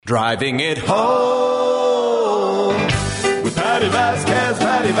Driving it home with Patty Vasquez,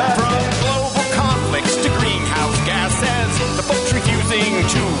 Patty Vasquez. From global conflicts to greenhouse gases, the folks refusing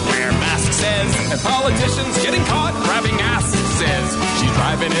to wear masks says, and politicians getting caught grabbing asses says, she's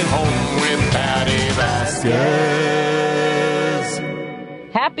driving it home with Patty Vasquez.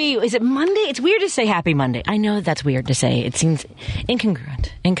 Is it Monday? It's weird to say Happy Monday. I know that's weird to say. It seems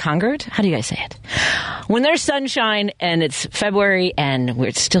incongruent. Incongruent? How do you guys say it? When there's sunshine and it's February and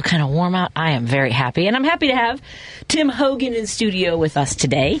it's still kind of warm out, I am very happy. And I'm happy to have Tim Hogan in studio with us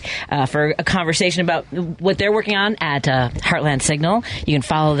today for a conversation about what they're working on at Heartland Signal. You can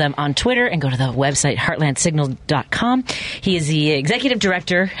follow them on Twitter and go to the website heartlandsignal.com. He is the executive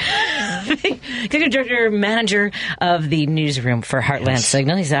director, manager of the newsroom for Heartland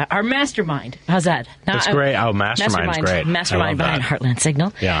Signal. He's our mastermind. How's that? That's great. Oh, mastermind's great. Mastermind behind Heartland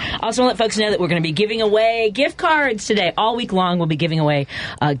Signal. Yeah. Also, want to let folks know that we're going to be giving away gift cards today. All week long, we'll be giving away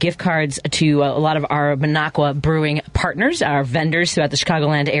gift cards to a lot of our Minocqua brewing partners, our vendors throughout the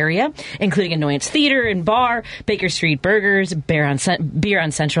Chicagoland area, including Annoyance Theater and Bar, Baker Street Burgers, Beer on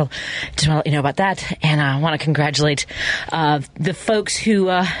Central. Just want to let you know about that. And I want to congratulate the folks who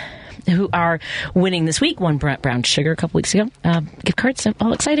are winning this week. Won Brown Sugar a couple weeks ago. Gift cards,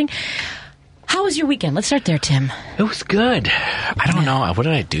 all exciting. How was your weekend? Let's start there, Tim. It was good. I don't know. What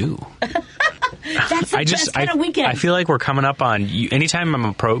did I do? That's the best kind of weekend. I feel like we're coming up on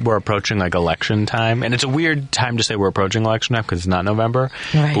anytime we're approaching like election time, and it's a weird time to say we're approaching election time because it's not November,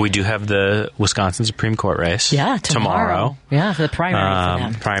 right. But we do have the Wisconsin Supreme Court race. Yeah, tomorrow. Yeah, for the primary for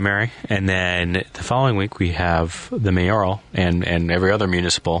them. Primary, and then the following week we have the mayoral and every other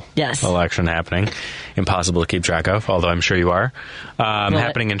municipal election happening. Impossible to keep track of, although I'm sure you are.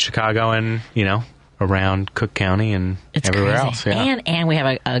 Happening in Chicago and around Cook County and everywhere else. Yeah. And we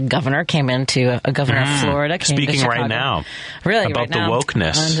have a governor came into a governor of Florida. Speaking right now. Really, about right now. The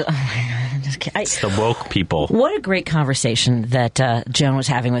wokeness. It's the woke people. What a great conversation that Joan was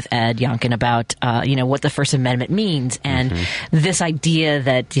having with Ed Youngkin about, what the First Amendment means and this idea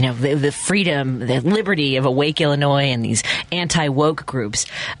that, the freedom, the liberty of Awake Illinois and these anti-woke groups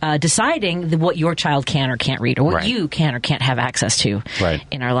deciding what your child can or can't read or what you can or can't have access to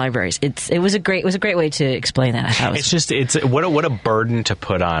in our libraries. It was a great way to explain that. It's what a burden to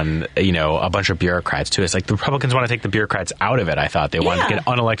put on, a bunch of bureaucrats too. It's like the Republicans want to take the bureaucrats out of it. I thought they wanted to get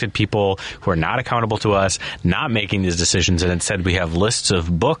unelected people who are not accountable to us, not making these decisions, and instead we have lists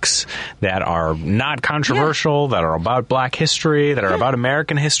of books that are not controversial, that are about Black history, that are about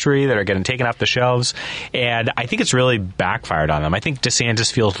American history, that are getting taken off the shelves, and I think it's really backfired on them. I think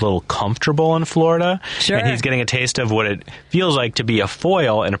DeSantis feels a little comfortable in Florida, and he's getting a taste of what it feels like to be a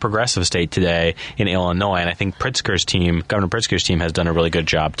foil in a progressive state today in Illinois, and I think Governor Pritzker's team has done a really good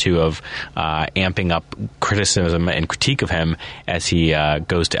job, too, of amping up criticism and critique of him as he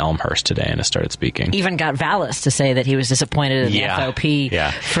goes to Elmhurst today and has started speaking. Even got Vallis to say that he was disappointed in the FOP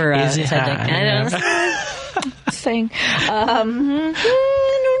for attending. Saying,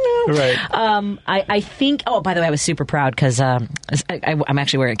 right. I think. Oh, by the way, I was super proud because I'm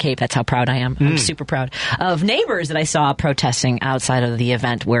actually wearing a cape. That's how proud I am. I'm super proud of neighbors that I saw protesting outside of the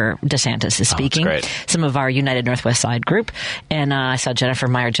event where DeSantis is speaking. That's great. Some of our United Northwest Side group, and I saw Jennifer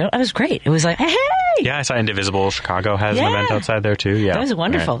Meyer-Jones. It was great. It was like, hey. Yeah, I saw Indivisible Chicago has an event outside there too. Yeah, that was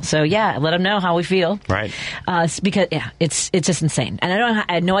wonderful. Right. So let them know how we feel. Right. Because it's just insane. And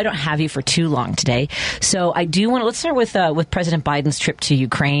I know I don't have you for too long today. So I do want to. Let's start with President Biden's trip to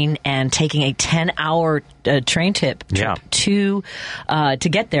Ukraine and taking a 10-hour train trip to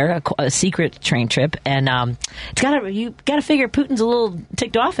get there, a secret train trip. And you got to figure Putin's a little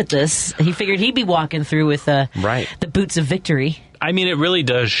ticked off at this. He figured he'd be walking through with the boots of victory. I mean, it really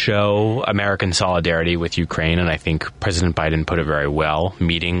does show American solidarity with Ukraine, and I think President Biden put it very well,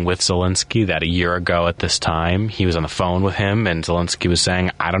 meeting with Zelensky, that a year ago at this time, he was on the phone with him, and Zelensky was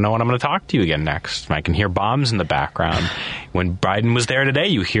saying, I don't know when I'm going to talk to you again next. I can hear bombs in the background. When Biden was there today,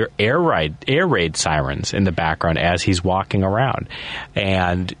 you hear air raid sirens in the background as he's walking around.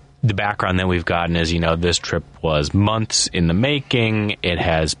 And the background that we've gotten is, this trip was months in the making. It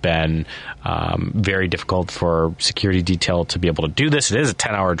has been very difficult for security detail to be able to do this. It is a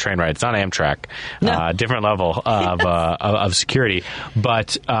 10-hour train ride. It's not Amtrak. No. Different level of security.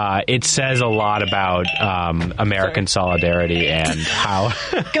 But it says a lot about American solidarity and how...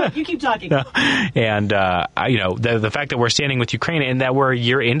 Go, you keep talking. And, the fact that we're standing with Ukraine and that we're a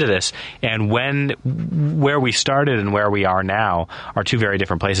year into this, and where we started and where we are now are two very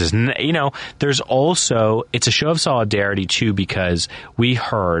different places. is, there's also, it's a show of solidarity too, because we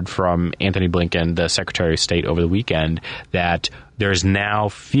heard from Anthony Blinken, the Secretary of State, over the weekend that there's now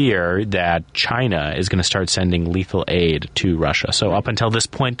fear that China is going to start sending lethal aid to Russia. So up until this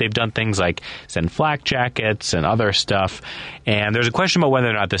point, they've done things like send flak jackets and other stuff. And there's a question about whether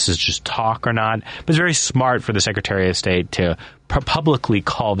or not this is just talk or not. But it's very smart for the Secretary of State to publicly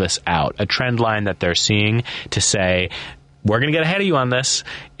call this out, a trend line that they're seeing, to say, we're going to get ahead of you on this.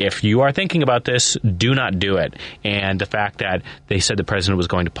 If you are thinking about this, do not do it. And the fact that they said the president was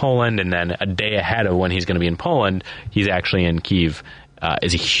going to Poland, and then a day ahead of when he's going to be in Poland, he's actually in Kyiv,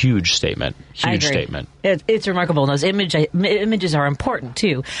 is a huge statement. Huge statement. It's remarkable. And those images are important,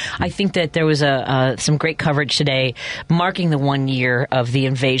 too. I think that there was some great coverage today marking the 1 year of the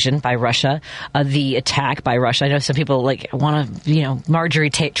invasion by Russia, the attack by Russia. I know some people want to, Marjorie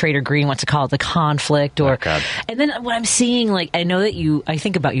Trader Green wants to call it the conflict. And then what I'm seeing, I know that I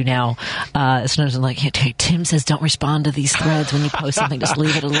think about you now. Sometimes I'm like, hey, Tim says don't respond to these threads when you post something. Just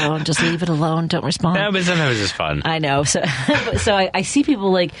leave it alone. Just leave it alone. Don't respond. Yeah, but sometimes it's fun. I know. So I see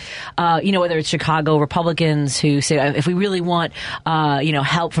people whether it's Chicago Republicans who say, if we really want,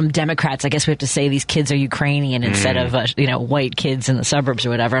 help from Democrats, I guess we have to say these kids are Ukrainian instead of, white kids in the suburbs or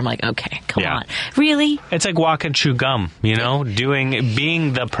whatever. I'm like, okay, come on. Really? It's like walk and chew gum,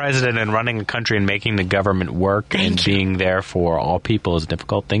 being the president and running a country and making the government work being there for all people is a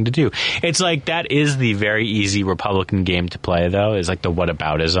difficult thing to do. It's like that is the very easy Republican game to play, though, is like the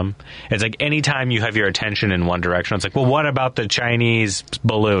whataboutism. It's like anytime you have your attention in one direction, it's like, well, what about the Chinese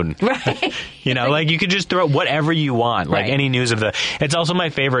balloon? Right. You could just throw whatever you want, any news of it's also my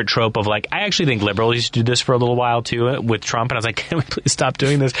favorite trope of I actually think liberals used to do this for a little while too with Trump, and I was like, can we please stop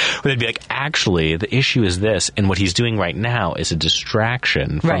doing this? Where they'd be like, actually, the issue is this, and what he's doing right now is a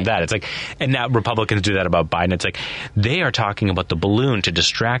distraction from that. It's and now Republicans do that about Biden. It's they are talking about the balloon to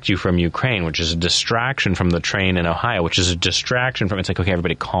distract you from Ukraine, which is a distraction from the train in Ohio, which is a distraction from, okay,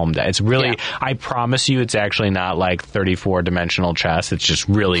 everybody calm down. It's really, I promise you, it's actually not 34-dimensional chess. It's just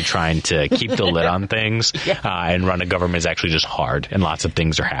really trying to keep the lid on things, and run a government is actually just hard, and lots of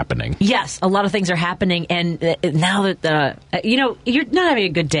things are happening. Yes, a lot of things are happening, and now that you're not having a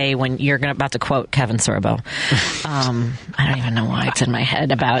good day when you're about to quote Kevin Sorbo. I don't even know why it's in my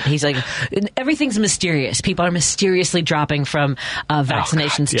head about. He's like, everything's mysterious. People are mysteriously dropping from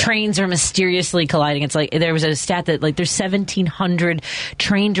vaccinations. Trains are mysteriously colliding. It's there was a stat that there's 1,700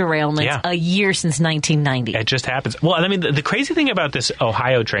 train derailments a year since 1990. It just happens. Well, I mean, the crazy thing about this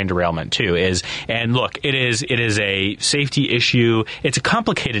Ohio train derailment too is, and look, it is a safety issue. It's a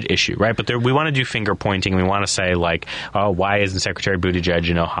complicated issue, right? But we want to do finger pointing. We want to say why isn't Secretary Buttigieg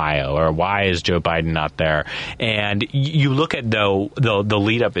in Ohio, or why is Joe Biden not there? And you look at the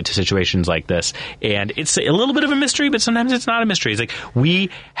lead up into situations like this, and it's a little bit of a mystery, but sometimes it's not a mystery. It's we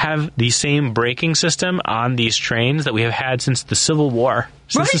have the same braking system on these trains that we have had since the Civil War.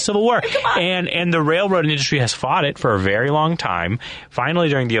 Since the Civil War. And the railroad industry has fought it for a very long time. Finally,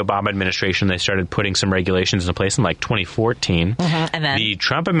 during the Obama administration, they started putting some regulations into place in 2014. And then the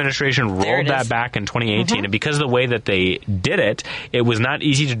Trump administration rolled that back in 2018. And because of the way that they did it, it was not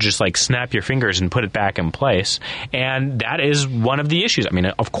easy to just snap your fingers and put it back in place. And that is one of the issues. I mean,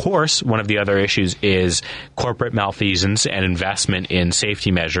 of course, one of the other issues is corporate malfeasance and investment in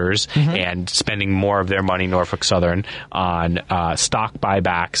safety measures and spending more of their money, Norfolk Southern, on stock buybacks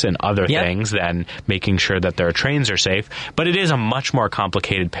and other things than making sure that their trains are safe. But it is a much more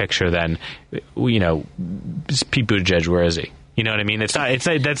complicated picture than, Pete Buttigieg, where is he? You know what I mean? That's not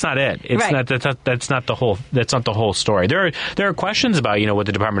it. That's not the whole story. There are questions about what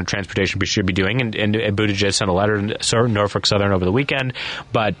the Department of Transportation should be doing, and Buttigieg sent a letter to Norfolk Southern over the weekend.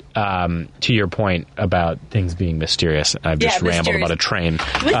 But to your point about things being mysterious, I've just rambled about a train.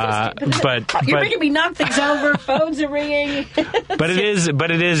 But you're making me knock things over. Phones are ringing. It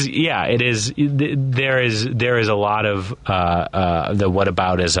is. There is a lot of the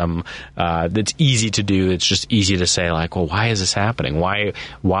whataboutism that's easy to do. It's just easy to say well, why is this happening? Why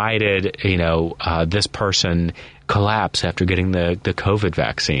did this person collapse after getting the COVID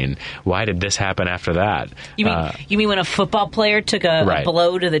vaccine? Why did this happen after that? You mean when a football player took a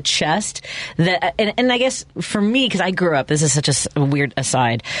blow to the chest? And I guess for me, because I grew up, this is such a weird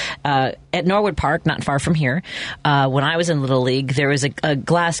aside, at Norwood Park, not far from here, when I was in Little League, there was a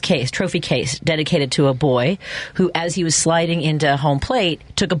glass case, trophy case, dedicated to a boy who, as he was sliding into home plate,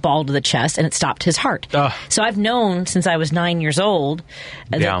 took a ball to the chest and it stopped his heart. So I've known since I was 9 years old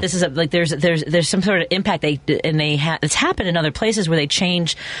that this is there's some sort of impact it's happened in other places where they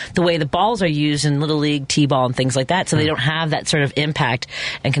change the way the balls are used in Little League, T-ball, and things like that, so they don't have that sort of impact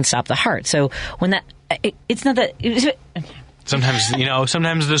and can stop the heart. So when it's not that. Sometimes,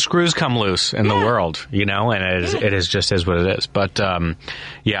 sometimes the screws come loose in the world, and it is just is what it is. But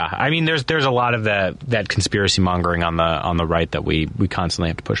I mean, there's a lot of that conspiracy mongering on the right that we constantly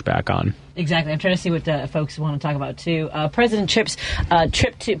have to push back on. Exactly. I'm trying to see what folks want to talk about too. President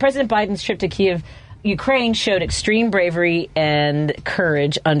Biden's trip to Kyiv, Ukraine showed extreme bravery and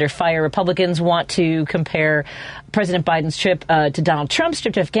courage under fire. Republicans want to compare President Biden's trip to Donald Trump's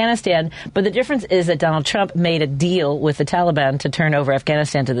trip to Afghanistan, but the difference is that Donald Trump made a deal with the Taliban to turn over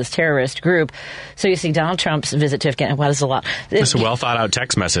Afghanistan to this terrorist group. So you see Donald Trump's visit to Afghanistan. Wow, this is a lot. It's a well-thought-out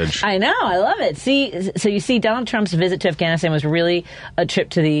text message. I know. I love it. So you see Donald Trump's visit to Afghanistan was really a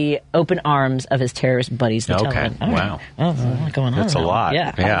trip to the open arms of his terrorist buddies, the Taliban. Okay, wow. Oh, there's a lot going on. That's a lot.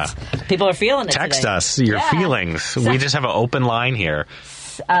 Yeah. People are feeling it Text today. us your feelings. We just have an open line here.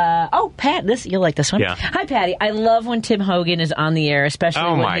 Pat, you'll like this one. Yeah. Hi, Patty. I love when Tim Hogan is on the air,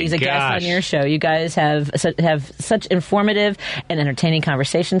 especially when he's a guest on your show. You guys have such informative and entertaining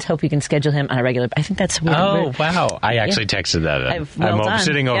conversations. Hope you can schedule him on a regular. I think that's weird. Wow! I actually texted that in. I'm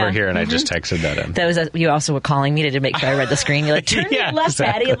sitting over here and I just texted that in. That was you also were calling me to make sure I read the screen. You're like, turn to your left,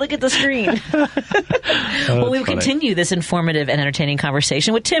 Patty, and look at the screen. Well, we will continue this informative and entertaining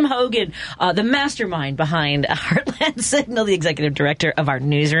conversation with Tim Hogan, the mastermind behind Heartland Signal, the executive director of our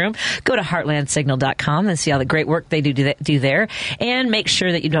newsroom. Go to heartlandsignal.com and see all the great work they do there, and make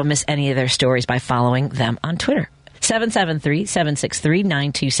sure that you don't miss any of their stories by following them on Twitter.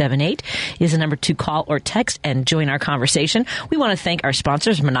 773-763-9278 is the number to call or text and join our conversation. We want to thank our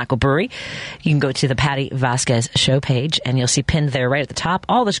sponsors, Minocqua Brewery. You can go to the Patty Vasquez show page, and you'll see pinned there right at the top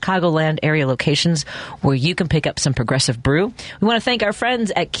all the Chicagoland area locations where you can pick up some progressive brew. We want to thank our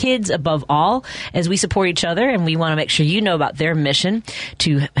friends at Kids Above All as we support each other, and we want to make sure you know about their mission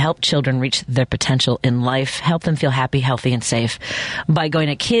to help children reach their potential in life, help them feel happy, healthy, and safe by going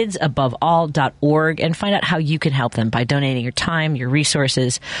to kidsaboveall.org and find out how you can help them by donating your time, your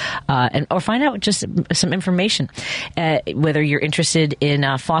resources, or find out just some information. Whether you're interested in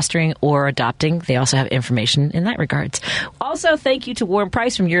fostering or adopting, they also have information in that regards. Also, thank you to Warren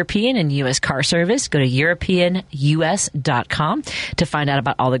Price from European and U.S. Car Service. Go to EuropeanUS.com to find out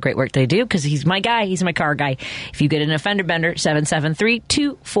about all the great work they do, because he's my guy. He's my car guy. If you get an offender bender,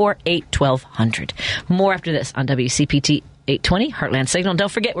 773-248-1200. More after this on WCPT 820 Heartland Signal. Don't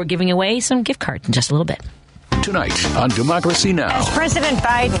forget, we're giving away some gift cards in just a little bit. Tonight on Democracy Now! As President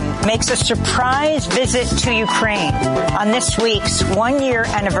Biden makes a surprise visit to Ukraine on this week's one-year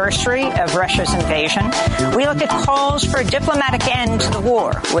anniversary of Russia's invasion, we look at calls for a diplomatic end to the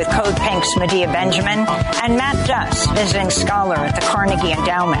war with Code Pink's Medea Benjamin and Matt Duss, visiting scholar at the Carnegie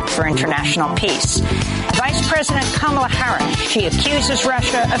Endowment for International Peace. Vice President Kamala Harris, she accuses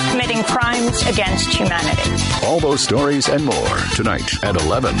Russia of committing crimes against humanity. All those stories and more tonight at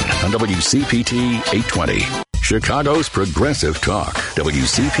 11 on WCPT 820. Chicago's Progressive Talk,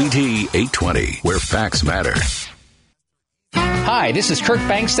 WCPT 820, where facts matter. Hi, this is Kirk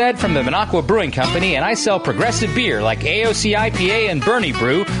Bankstead from the Minocqua Brewing Company, and I sell progressive beer like AOC IPA and Bernie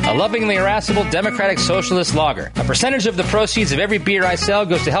Brew, a lovingly irascible Democratic Socialist lager. A percentage of the proceeds of every beer I sell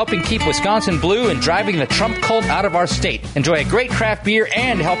goes to helping keep Wisconsin blue and driving the Trump cult out of our state. Enjoy a great craft beer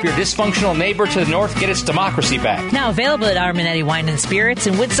and help your dysfunctional neighbor to the north get its democracy back. Now available at Arminetti Wine and Spirits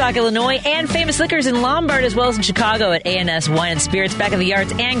in Woodstock, Illinois, and Famous Liquors in Lombard, as well as in Chicago at A&S Wine and Spirits, Back of the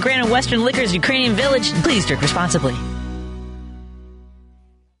Yards, and Grand and Western Liquors, Ukrainian Village. Please drink responsibly.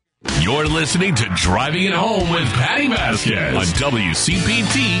 You're listening to Driving It Home with Patty Vasquez on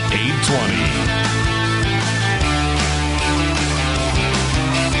WCPT 820.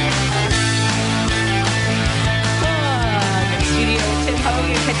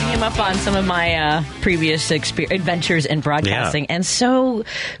 Catching him up on some of my previous adventures in broadcasting, and so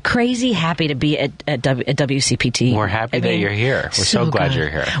crazy happy to be at WCPT. We're happy that you're here. We're so glad you're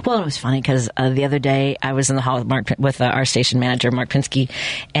here. Well, it was funny because the other day I was in the hall with our station manager, Mark Pinsky,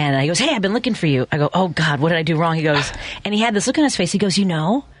 and he goes, "Hey, I've been looking for you." I go, "Oh God, what did I do wrong?" He goes, and he had this look on his face. He goes, "You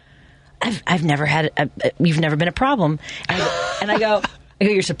know, I've never had you've never been a problem," and I go,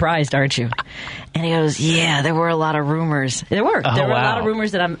 "You're surprised, aren't you?" And he goes, "Yeah, there were a lot of rumors. There were a lot of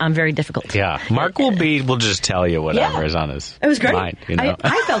rumors that I'm very difficult." Yeah, Mark will just tell you whatever is on his It was great. mind. You know?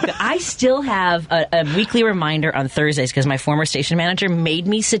 I felt good. I still have a weekly reminder on Thursdays because my former station manager made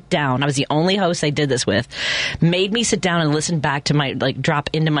me sit down. I was the only host I did this with. Made me sit down and listen back to my drop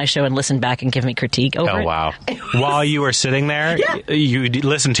into my show and listen back and give me critique over it. Oh wow! While you were sitting there, you'd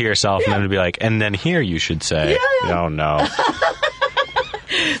listen to yourself and then it'd be like, and then here you should say, "Oh no."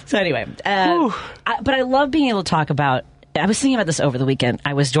 So anyway, but I love being able to talk about I was thinking about this over the weekend.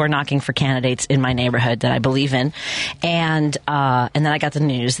 I was door knocking for candidates in my neighborhood that I believe in, and then I got the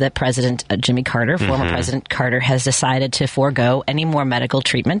news that President Jimmy Carter, former President Carter, has decided to forego any more medical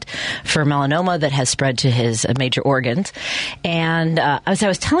treatment for melanoma that has spread to his major organs. And as I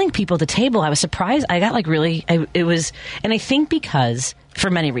was telling people at the table, I was surprised. I got and I think because, for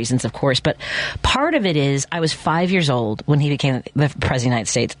many reasons, of course, but part of it is I was 5 years old when he became the president of the United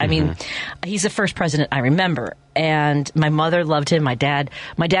States. I mean, he's the first president I remember, and my mother loved him. My dad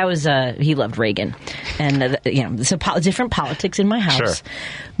was he loved Reagan, and so different politics in my house. Sure.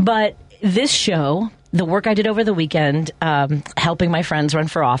 But this show, the work I did over the weekend, helping my friends run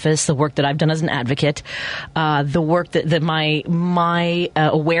for office, the work that I've done as an advocate, the work that my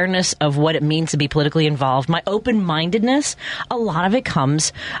awareness of what it means to be politically involved, my open-mindedness, a lot of it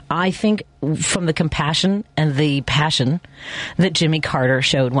comes, I think, from the compassion and the passion that Jimmy Carter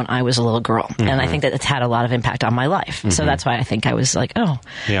showed when I was a little girl. And I think that it's had a lot of impact on my life. So that's why I think I was like,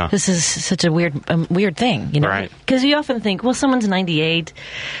 this is such a weird thing, Right. Because you often think, well, someone's 98,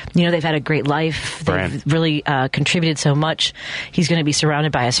 they've had a great life, they've really contributed so much, he's going to be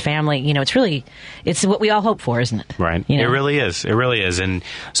surrounded by his family. It's what we all hope for, isn't it? Right. It really is. It really is. And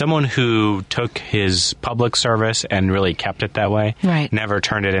someone who took his public service and really kept it that way, never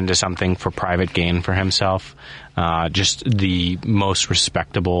turned it into something for private gain for himself. Just the most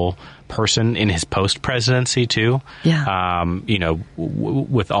respectable person in his post-presidency, too. Yeah.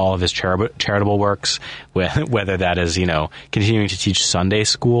 With all of his charitable works, whether that is, continuing to teach Sunday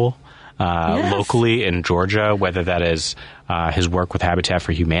school locally in Georgia, whether that is his work with Habitat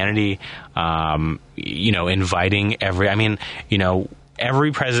for Humanity, inviting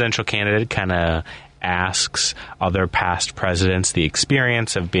every presidential candidate kind of asks other past presidents the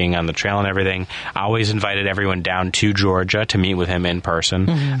experience of being on the trail and everything. I always invited everyone down to Georgia to meet with him in person.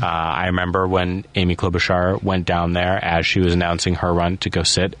 I remember when Amy Klobuchar went down there as she was announcing her run to go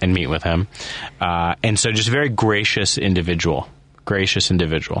sit and meet with him. And so just a very gracious individual.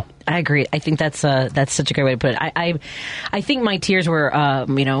 I agree. I think that's such a great way to put it. I think my tears were,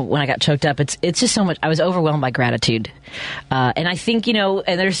 when I got choked up. It's just so much. I was overwhelmed by gratitude, and I think and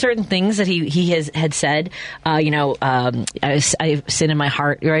there's certain things that he had said. I sin in my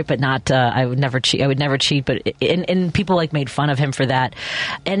heart, right? But not. I would never cheat. But and people made fun of him for that.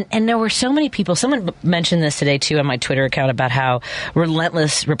 And there were so many people. Someone mentioned this today too on my Twitter account about how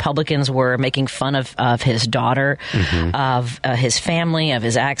relentless Republicans were making fun of his daughter, of his family, of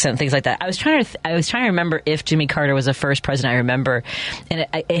his accent, things like that. I was trying to remember if Jimmy Carter was the first president I remember, and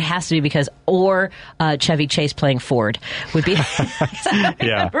it has to be because Chevy Chase playing Ford would be. I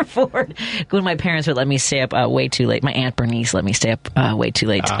remember Ford when my parents would let me stay up way too late. My Aunt Bernice let me stay up way too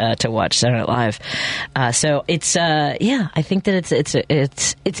late to watch Saturday Night Live. So it's I think that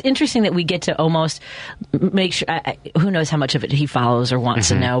it's interesting that we get to almost make sure. Who knows how much of it he follows or wants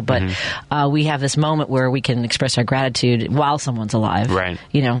to know, but we have this moment where we can express our gratitude while someone's alive, right?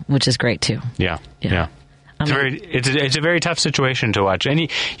 Which is great too. Yeah. It's a very tough situation to watch, and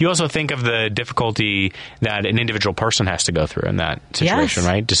you also think of the difficulty that an individual person has to go through in that situation,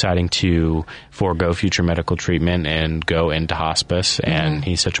 right? Deciding to forego future medical treatment and go into hospice, and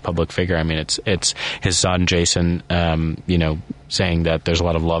he's such a public figure. I mean, it's his son Jason, saying that there's a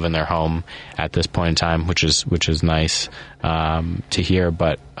lot of love in their home at this point in time, which is nice to hear,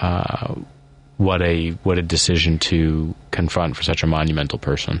 but. What a decision to confront for such a monumental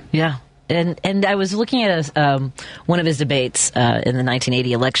person. Yeah. And I was looking at one of his debates in the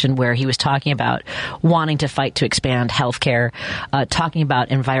 1980 election where he was talking about wanting to fight to expand health care, talking about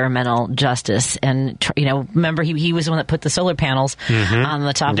environmental justice. And, remember, he was the one that put the solar panels on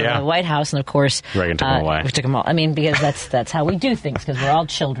the top of the White House. And, of course, Reagan took them away. We took them all. I mean, because that's how we do things, because we're all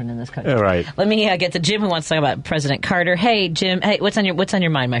children in this country. Right. Let me get to Jim, who wants to talk about President Carter. Hey, Jim. Hey, what's on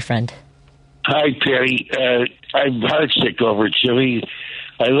your mind, my friend? Hi, Patty. I'm heartsick over Jimmy.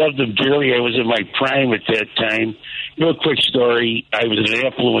 I loved him dearly. I was in my prime at that time. Real quick story. I was in an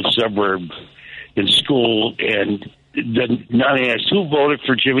affluent suburb in school, and the nun asked, who voted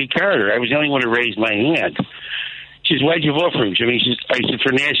for Jimmy Carter? I was the only one who raised my hand. She said, why'd you vote for him, Jimmy? I said,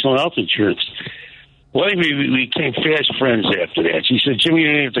 for national health insurance. Well, we became fast friends after that. She said, Jimmy, you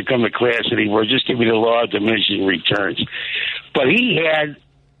didn't have to come to class anymore. Just give me the law of diminishing returns. But he had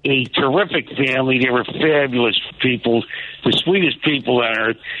a terrific family. They were fabulous people, the sweetest people on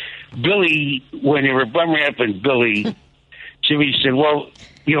earth. Billy, when they were bum rapping Billy, Jimmy said, well,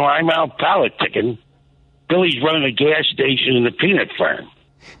 I'm out politicking. Billy's running a gas station in the peanut farm.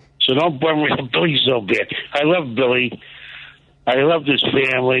 So don't bum rap Billy so bad. I love Billy. I love this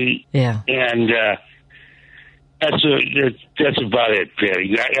family. Yeah. And that's about it,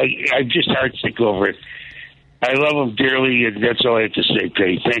 Patty. I'm just heartsick over it. I love them dearly, and that's all I have to say,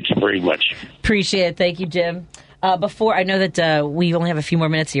 Patty. Thank you very much. Appreciate it. Thank you, Jim. Before, I know that we only have a few more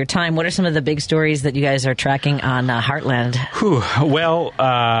minutes of your time. What are some of the big stories that you guys are tracking on Heartland? Well,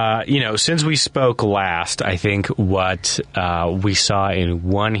 since we spoke last, I think what we saw in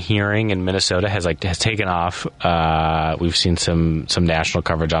one hearing in Minnesota has taken off. We've seen some national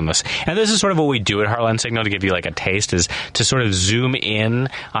coverage on this, and this is sort of what we do at Heartland Signal to give you a taste, is to sort of zoom in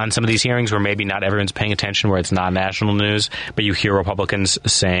on some of these hearings where maybe not everyone's paying attention, where it's not national news, but you hear Republicans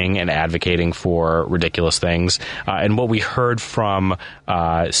saying and advocating for ridiculous things. And what we heard from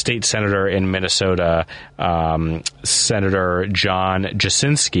state senator in Minnesota, Senator John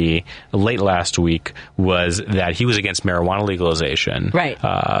Jasinski, late last week, was that he was against marijuana legalization, right?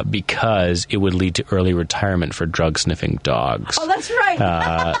 Because it would lead to early retirement for drug-sniffing dogs. Oh, that's right.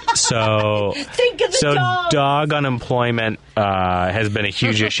 Think of the dog unemployment has been a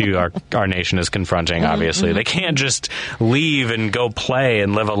huge issue our nation is confronting, obviously. Mm-hmm. They can't just leave and go play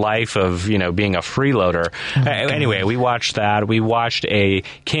and live a life of, being a freeloader. Anyway, we watched that. We watched a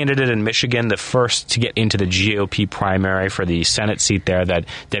candidate in Michigan, the first to get into the GOP primary for the Senate seat there that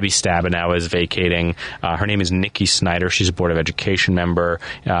Debbie Stabenow is vacating. Her name is Nikki Snyder. She's a Board of Education member.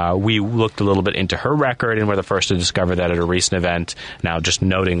 We looked a little bit into her record, and we're the first to discover that at a recent event. Now, just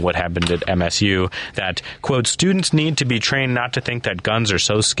noting what happened at MSU, that, quote, students need to be trained not to think that guns are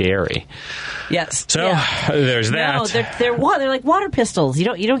so scary. Yes. So there's that. No, they're like water pistols. You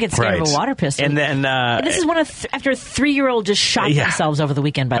don't get scared of a water pistol. And then and this is one of after a 3-year-old just shot themselves over the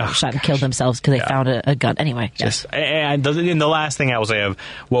weekend, shot and killed themselves because they found a gun. Anyway, yes. And the last thing I will say of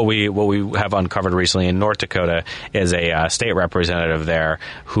what we have uncovered recently in North Dakota is a state representative there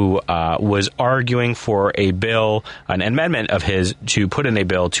who was arguing for a bill, an amendment of his, to put in a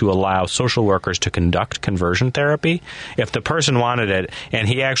bill to allow social workers to conduct conversion therapy if the person wanted it. And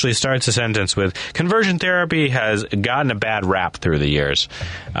he actually starts a sentence with, conversion therapy has gotten a bad rap through the years.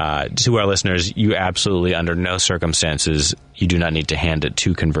 To our listeners, you absolutely, under no circumstances, you do not need to hand it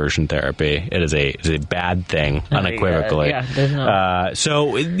to conversion therapy. It is a bad thing, unequivocally.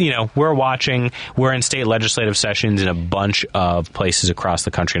 So, we're watching. We're in state legislative sessions in a bunch of places across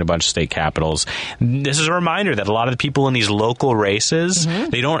the country, in a bunch of state capitals. This is a reminder that a lot of the people in these local races,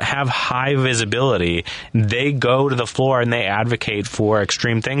 they don't have high visibility. They go to the floor and they advocate for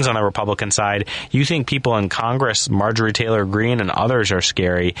extreme things on the Republican side. You think people in Congress, Marjorie Taylor Greene and others, are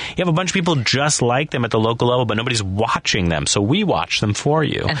scary. You have a bunch of people just like them at the local level, but nobody's watching them. So we watch them for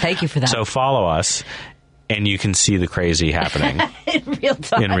you. And thank you for that. So follow us, and you can see the crazy happening in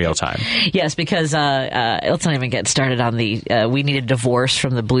real time. Yes, because let's not even get started on the we need a divorce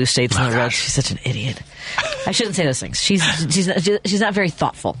from the blue states on the road. She's such an idiot. I shouldn't say those things. She's not very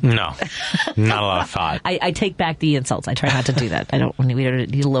thoughtful. No, not a lot of thought. I take back the insults. I try not to do that. We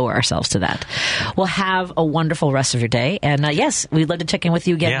don't need to lower ourselves to that. Well, have a wonderful rest of your day. And yes, we'd love to check in with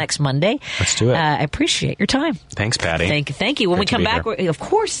you again next Monday. Let's do it. I appreciate your time. Thanks, Patty. Thank you. When we come back, of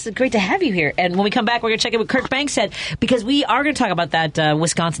course, it's great to have you here. And when we come back, we're going to check in with Kirk Bangstead, because we are going to talk about that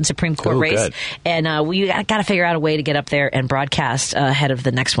Wisconsin Supreme Court race. Good. And we got to figure out a way to get up there and broadcast ahead of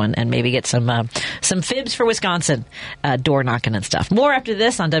the next one, and maybe get some fibs for Wisconsin, door knocking and stuff. More after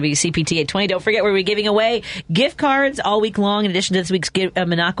this on WCPT 820. Don't forget, we're giving away gift cards all week long, in addition to this week's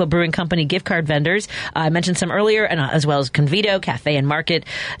Minocqua Brewing Company gift card vendors. I mentioned some earlier, and as well as Convito, Cafe and Market,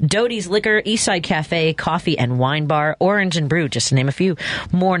 Doty's Liquor, Eastside Cafe, Coffee and Wine Bar, Orange and Brew, just to name a few.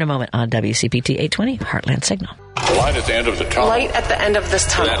 More in a moment on WCPT 820, Heartland Signal. Light at the end of the tunnel. Light at the end of this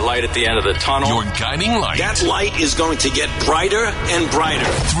tunnel. That light at the end of the tunnel. Your guiding light. That light is going to get brighter and brighter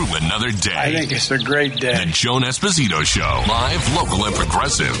through another day. I think it's a great day. The Joan Esposito Show. Live, local, and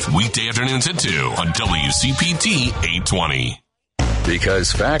progressive. Weekday afternoons at 2 on WCPT 820.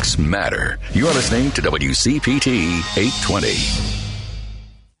 Because facts matter. You are listening to WCPT 820.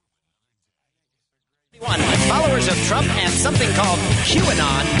 Followers of Trump and something called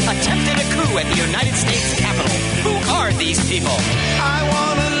QAnon attempted a coup at the United States Capitol. Who are these people? I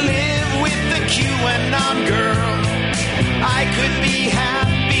want to live with the QAnon girl. I could be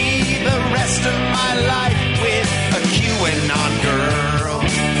happy the rest of my life with a QAnon girl.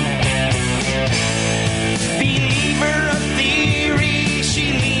 Believer of theory,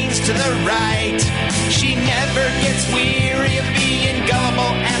 she leans to the right. She never gets weary of being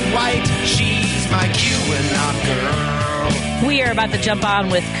gullible and white. She's my QAnon girl. We We are about to jump on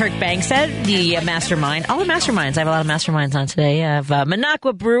with Kirk Bangstead, the mastermind. All the masterminds. I have a lot of masterminds on today. I have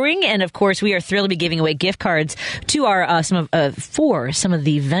Minocqua Brewing, and of course, we are thrilled to be giving away gift cards to our for some of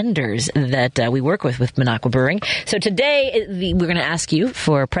the vendors that we work with Minocqua Brewing. So today, we're going to ask you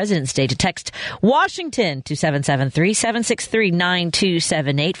for President's Day to text Washington to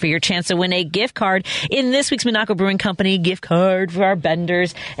 773-763-9278 for your chance to win a gift card in this week's Minocqua Brewing Company gift card for our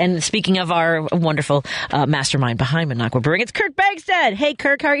vendors. And speaking of our wonderful mastermind behind Minocqua Brewing, it's Kirk Bangstead. Hey,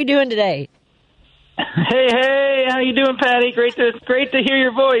 Kirk, how are you doing today? Hey, how you doing, Patty? Great to hear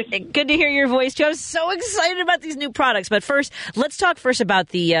your voice. Good to hear your voice, too. I'm so excited about these new products. But first, let's talk about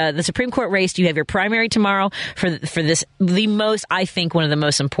the Supreme Court race. You have your primary tomorrow for this, I think, one of the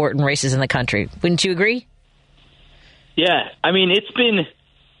most important races in the country. Wouldn't you agree? Yeah, I mean, it's been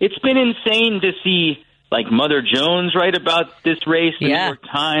insane to see, like, Mother Jones write about this race, the New York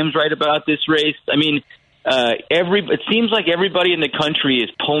Times write about this race. I mean, it seems like everybody in the country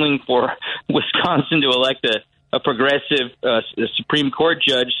is pulling for Wisconsin to elect a progressive Supreme Court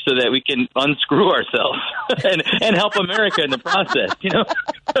judge so that we can unscrew ourselves and help America in the process, you know?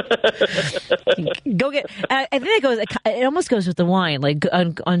 Go get. I think it almost goes with the wine, like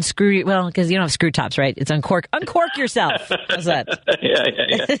unscrew. Well, because you don't have screw tops, right? It's uncork yourself. How's that?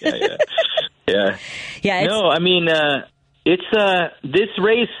 Yeah. No, I mean, it's this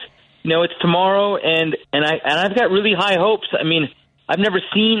race. You know, it's tomorrow, and I've got really high hopes. I mean, I've never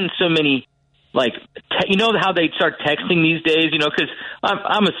seen so many, like, you know how they start texting these days, you know, because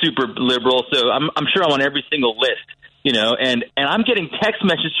I'm a super liberal, so I'm sure I'm on every single list, you know, and I'm getting text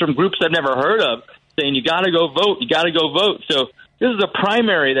messages from groups I've never heard of saying, you got to go vote. So this is a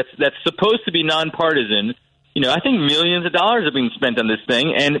primary that's supposed to be nonpartisan. You know, I think millions of dollars are being spent on this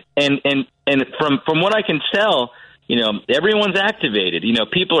thing, and from what I can tell, you know, everyone's activated. You know,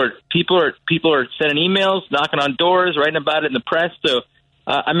 people are sending emails, knocking on doors, writing about it in the press. So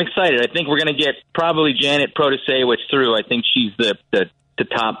I'm excited. I think we're going to get probably Janet Protasiewicz through. I think she's the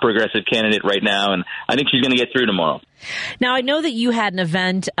top progressive candidate right now, and I think she's going to get through tomorrow. Now, I know that you had an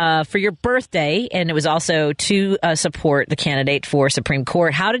event for your birthday, and it was also to support the candidate for Supreme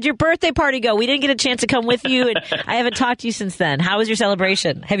Court. How did your birthday party go? We didn't get a chance to come with you, and I haven't talked to you since then. How was your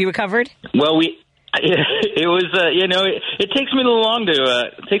celebration? Have you recovered? Well, it was, you know, it takes me a little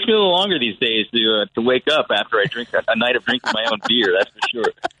longer these days to wake up after I drink a night of drinking my own beer. That's for sure.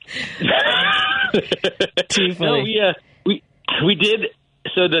 Too funny. No, we did.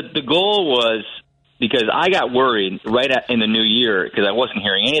 So the goal was, because I got worried in the new year because I wasn't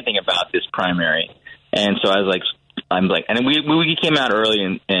hearing anything about this primary, and so I'm like, and we came out early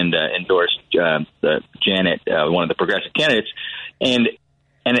and endorsed Janet, one of the progressive candidates, and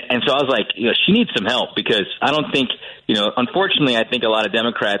so I was like, you know, she needs some help, because I don't think, you know, unfortunately, I think a lot of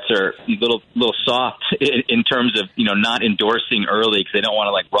Democrats are a little soft in terms of, you know, not endorsing early because they don't want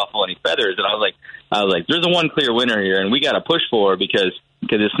to, like, ruffle any feathers. And I was like, there's a one clear winner here, and we got to push for her because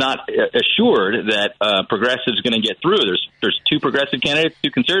it's not assured that progressives going to get through. There's two progressive candidates,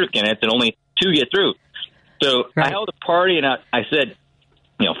 two conservative candidates, and only two get through. So I held a party, and I said,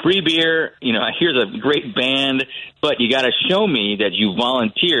 you know, free beer, you know, here's a great band, but you got to show me that you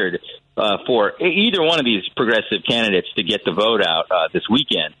volunteered for either one of these progressive candidates to get the vote out this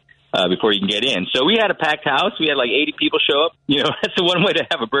weekend before you can get in. So we had a packed house. We had like 80 people show up. You know, that's the one way to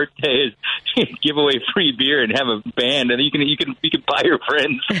have a birthday is give away free beer and have a band, and you can buy your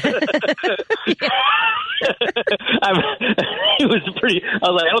friends. It was pretty. I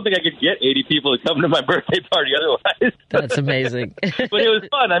was like, I don't think I could get 80 people to come to my birthday party otherwise. That's amazing. But it was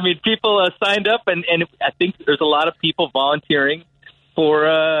fun. I mean, people signed up, and I think there's a lot of people volunteering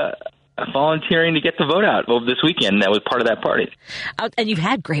to get the vote out over this weekend. That was part of that party. And you've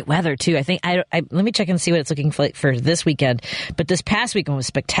had great weather too. I think let me check and see what it's looking for this weekend. But this past weekend was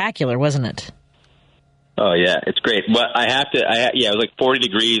spectacular, wasn't it? Oh yeah, it's great. But it was like 40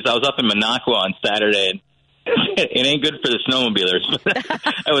 degrees. I was up in Minocqua on Saturday, and it ain't good for the snowmobilers.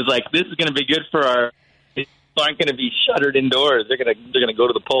 I was like, this is going to be good for our. Aren't going to be shuttered indoors. They're going to go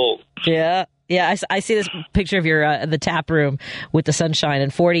to the polls. Yeah. I see this picture of your the tap room with the sunshine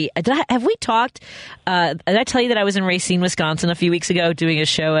and 40. Have we talked? Did I tell you that I was in Racine, Wisconsin a few weeks ago doing a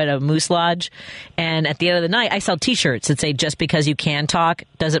show at a Moose Lodge? And at the end of the night, I sell T-shirts that say, "Just because you can talk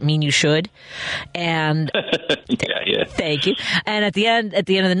doesn't mean you should." And yeah. Thank you. And at the end of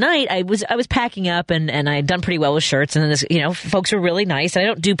the night, I was packing up and I had done pretty well with shirts. And then this, you know, folks were really nice. I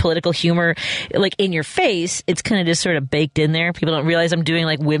don't do political humor like in your face. It's kind of just sort of baked in there. People don't realize I'm doing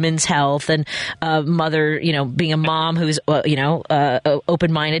like women's health and mother, being a mom who's,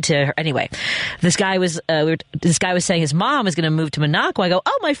 open-minded to her. Anyway, this guy was saying his mom is going to move to Minocqua. I go,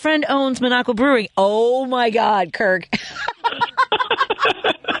 oh, my friend owns Minocqua Brewing. Oh my God, Kirk.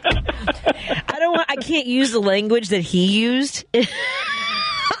 I can't use the language that he used. Let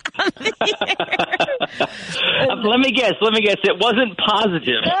me guess. It wasn't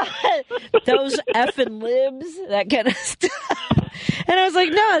positive. Those effing libs, that kind of stuff. And I was like,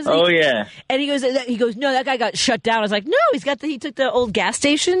 no. Yeah. And he goes, no, that guy got shut down. I was like, no, he took the old gas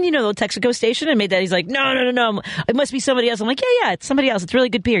station, the old Texaco station, and made that. He's like, no. It must be somebody else. I'm like, yeah, it's somebody else. It's really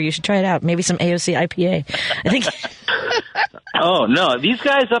good beer. You should try it out. Maybe some AOC IPA. I think. Oh no, these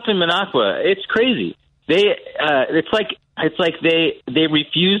guys up in Minocqua, it's crazy. It's like they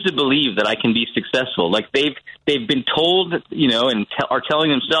refuse to believe that I can be successful. Like they've been told, and are telling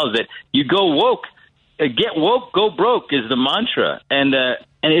themselves that you go woke, get woke, go broke is the mantra, and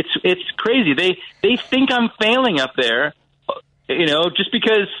it's crazy. They think I'm failing up there, just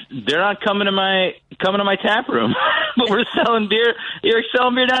because they're not coming to my tap room. But we're selling beer. You're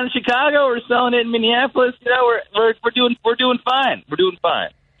selling beer down in Chicago. We're selling it in Minneapolis. We're doing fine. We're doing fine.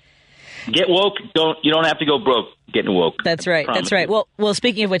 Get woke. You don't have to go broke getting woke. That's right. That's right. Well,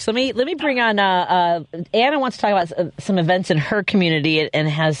 speaking of which, let me bring on Anna. Wants to talk about some events in her community and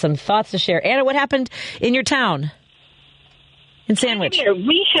has some thoughts to share. Anna, what happened in your town in Sandwich?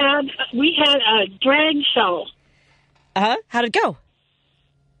 We had a drag show. How'd it go?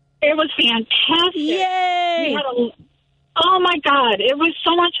 It was fantastic. Yay! Oh my God, it was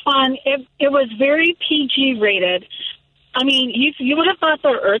so much fun. It was very PG rated. I mean, you would have thought the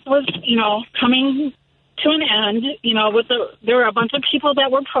Earth was, coming to an end. There were a bunch of people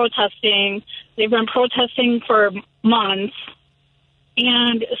that were protesting. They've been protesting for months.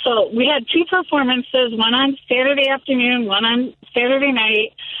 And so we had two performances, one on Saturday afternoon, one on Saturday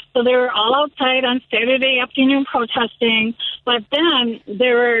night. So they were all outside on Saturday afternoon protesting. But then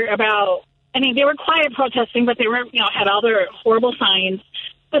there were they were quiet protesting, but they were, had all their horrible signs.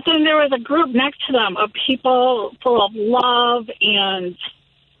 But then there was a group next to them of people full of love and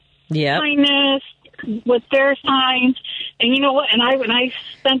kindness with their signs. And you know what? And I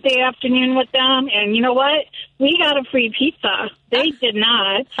spent the afternoon with them, and you know what? We got a free pizza. They did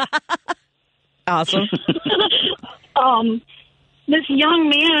not. Awesome. This young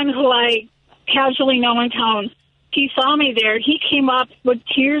man who I casually know in town, he saw me there. He came up with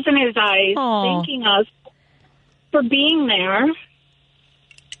tears in his eyes, thanking us for being there.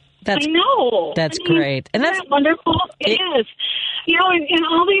 I know. That's great. And that's wonderful. It is. And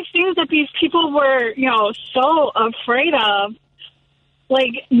all these things that these people were, so afraid of,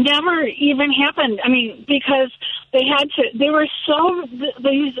 never even happened. I mean, because these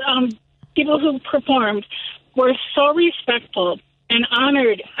people who performed were so respectful and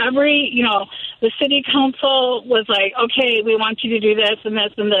honored the city council was like, okay, we want you to do this and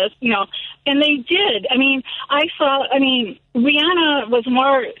this and this, and they did. I mean,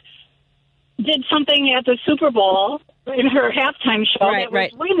 Rihanna did something at the Super Bowl in her halftime show that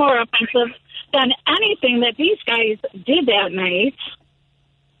was way more offensive than anything that these guys did that night.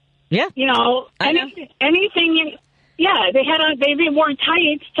 Yeah. Anything. They wore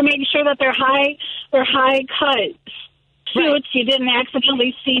tights to make sure that they're high cut suits. You didn't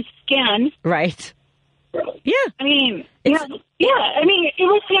accidentally see skin. Right. Yeah. I mean, it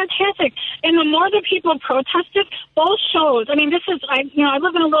was fantastic. And the more the people protested, both shows, I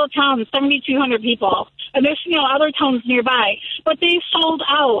live in a little town, 7,200 people, and there's, other towns nearby, but they sold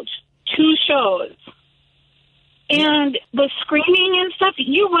out 2 shows. And the screaming and stuff,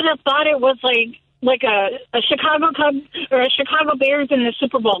 you would have thought it was like a Chicago Cubs or a Chicago Bears in the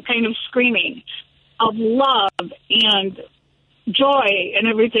Super Bowl kind of screaming of love and joy and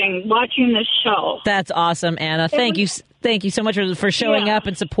everything watching this show. That's awesome, Anna. Thank you so much for showing up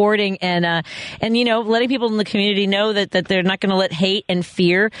and supporting and letting people in the community know that they're not going to let hate and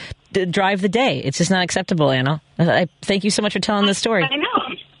fear drive the day. It's just not acceptable, Anna. I thank you so much for telling this story. I know.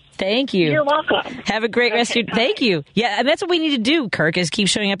 Thank you. You're welcome. Have a great rest of your... Thank you. Yeah, and that's what we need to do, Kirk, is keep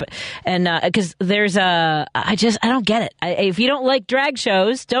showing up. And because there's I don't get it. If you don't like drag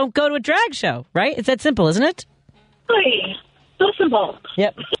shows, don't go to a drag show, right? It's that simple, isn't it? Right. So simple.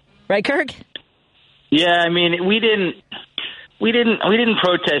 Yep. Right, Kirk? Yeah, we didn't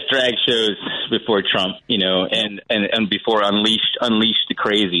protest drag shows before Trump, and before Unleash the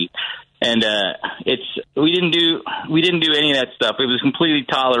Crazy. And we didn't do any of that stuff. It was completely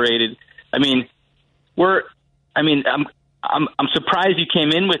tolerated. I'm surprised you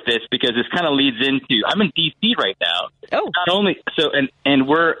came in with this because this kind of leads into, I'm in D.C. right now. Oh. Not only, so, and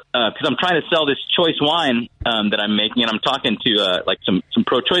we're, because I'm trying to sell this choice wine that I'm making, and I'm talking to like some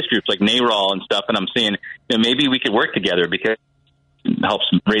pro-choice groups like NARAL and stuff, and I'm saying, you know, maybe we could work together because it helps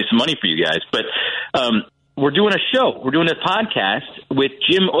raise some money for you guys. But we're doing a show. We're doing a podcast with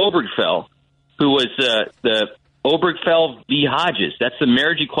Jim Obergefell, who was the Obergefell v. Hodges. That's the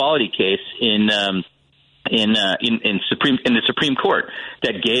marriage equality case in the Supreme Court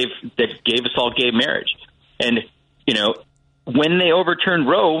that gave us all gay marriage. And you know, when they overturned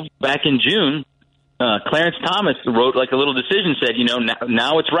Roe back in June, Clarence Thomas wrote like a little decision, said, you know,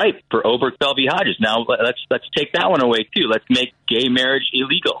 now it's ripe for Obergefell v. Hodges. Now let's take that one away too. Let's make gay marriage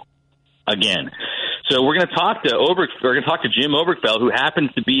illegal again. So we're going to talk to Jim Obergefell, who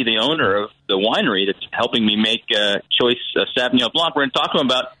happens to be the owner of the winery that's helping me make Choice Sauvignon Blanc. We're going to talk to him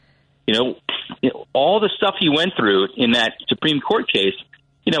about, you know, all the stuff he went through in that Supreme Court case,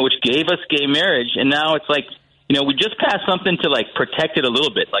 you know, which gave us gay marriage. And now it's like, you know, we just passed something to like protect it a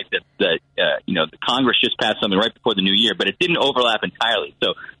little bit, like the Congress just passed something right before the new year, but it didn't overlap entirely.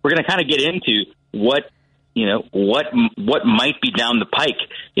 So we're going to kind of get into what might be down the pike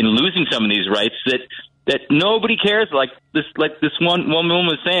in losing some of these rights that nobody cares. Like this one woman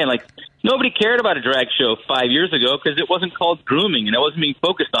was saying, like, nobody cared about a drag show 5 years ago because it wasn't called grooming and it wasn't being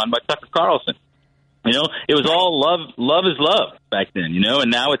focused on by Tucker Carlson. You know, it was all love is love back then, you know,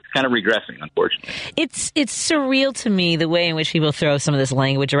 and now it's kind of regressing, unfortunately. It's surreal to me the way in which people throw some of this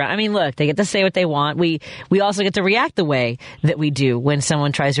language around. I mean, look, they get to say what they want. We also get to react the way that we do when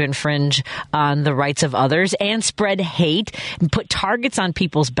someone tries to infringe on the rights of others and spread hate and put targets on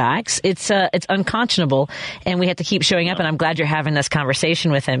people's backs. It's unconscionable, and we have to keep showing up. And I'm glad you're having this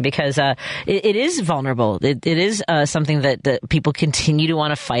conversation with him because it is vulnerable. It is something that people continue to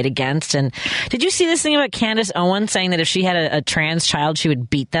want to fight against. And did you see this thing about Candace Owens saying that if she had a trans child, she would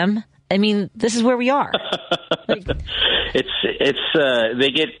beat them? I mean, this is where we are. They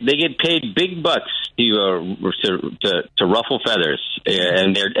get paid big bucks to ruffle feathers,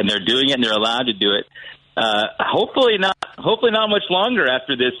 and they're doing it, and they're allowed to do it. Hopefully not much longer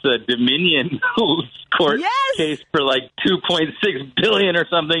after this Dominion court case for like $2.6 billion or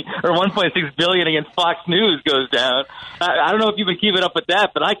something, or $1.6 billion against Fox News goes down. I don't know if you've been keeping up with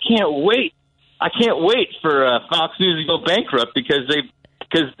that, but I can't wait for Fox News to go bankrupt because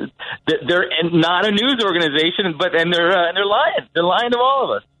they're not a news organization, and they're lying. They're lying to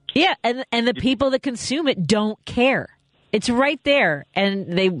all of us. Yeah, and the people that consume it don't care. It's right there,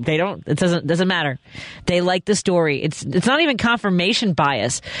 and they don't. It doesn't matter. They like the story. It's not even confirmation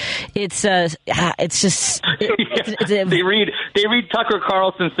bias. It's just they read Tucker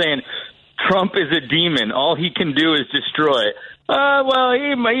Carlson saying Trump is a demon. All he can do is destroy. Well,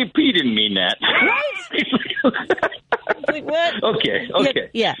 he didn't mean that. Right? Like, what? Okay.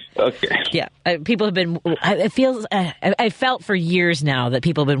 Yeah. Okay. Yeah. People have been. I felt for years now that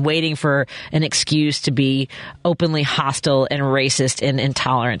people have been waiting for an excuse to be openly hostile and racist and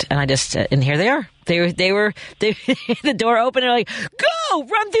intolerant, and and here they are. They were the door open. They're like, go,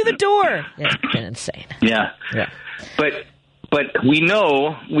 run through the door. It's been insane. Yeah. But we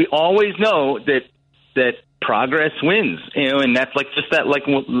always know that progress wins, you know, and that's like just that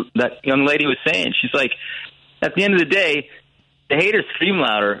young lady was saying. She's like, at the end of the day, the haters scream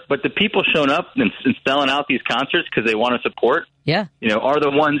louder, but the people showing up and selling out these concerts because they want to support, you know, are the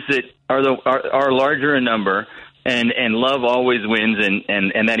ones that are larger in number, and love always wins,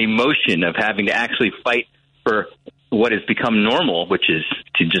 and that emotion of having to actually fight for what has become normal, which is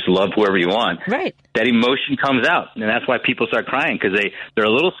to just love whoever you want. Right. That emotion comes out, and that's why people start crying, because they're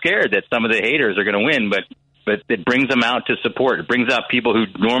a little scared that some of the haters are going to win, but it brings them out to support. It brings out people who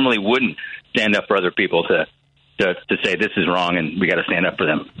normally wouldn't stand up for other people to say this is wrong and we got to stand up for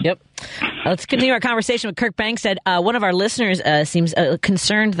them. Yep. Let's continue our conversation with Kirk Bangstad. One of our listeners seems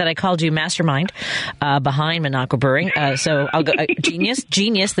concerned that I called you mastermind behind Minocqua Brewing. So I'll go genius,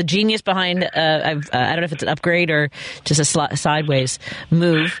 the genius behind. I don't know if it's an upgrade or just a sideways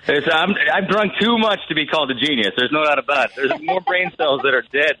move. I've drunk too much to be called a genius. There's no doubt about it. There's more brain cells that are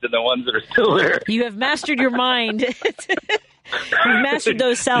dead than the ones that are still there. You have mastered your mind. You've mastered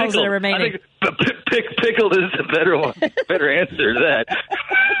those cells that are remaining. I think pickled is a better one. Better answer to that.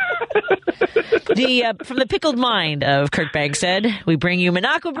 From the pickled mind of Kirk Bangstad, we bring you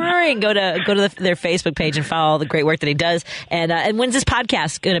Minocqua Brewing. Go to their Facebook page and follow all the great work that he does. And when's this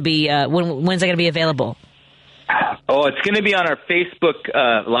podcast going to be? When's it going to be available? Oh, it's going to be on our Facebook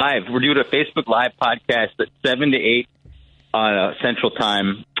Live. We're doing a Facebook Live podcast at 7 to 8 on Central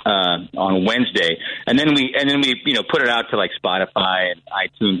Time on Wednesday, and then we put it out to like Spotify and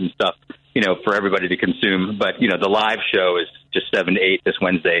iTunes and stuff for everybody to consume. But, the live show is just 7 to 8 this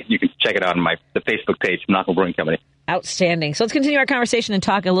Wednesday. You can check it out on the Facebook page, Minocqua Brewing Company. Outstanding. So let's continue our conversation and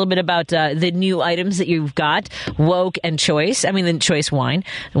talk a little bit about the new items that you've got, Woke and Choice. The Choice wine.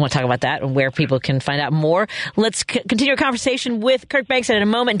 I want to talk about that and where people can find out more. Let's continue our conversation with Kirk Bangstad in a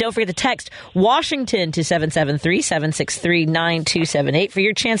moment. Don't forget to text Washington to 773-763-9278 for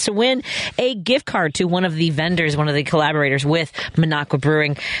your chance to win a gift card to one of the vendors, one of the collaborators with Minocqua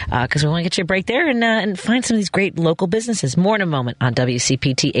Brewing, because we want to get you a break there and find some of these great local businesses. More in a moment on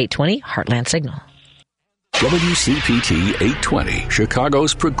WCPT 820 Heartland Signal. WCPT 820,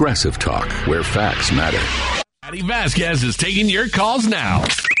 Chicago's progressive talk, where facts matter. Patty Vasquez is taking your calls now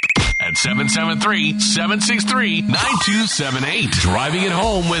at 773-763-9278. Driving it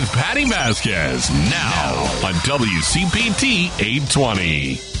home with Patty Vasquez now on WCPT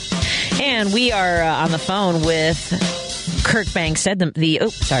 820. And we are on the phone with Kirk Bangstad, that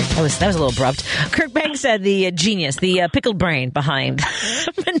was a little abrupt. Kirk Bangstad, the genius, the pickled brain behind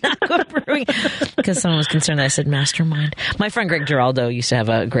Minocqua Brewing. Because someone was concerned that I said mastermind. My friend Greg Giraldo used to have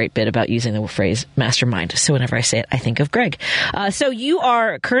a great bit about using the phrase mastermind. So whenever I say it, I think of Greg. So you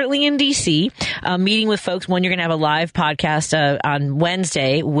are currently in D.C. Meeting with folks. One, you're going to have a live podcast on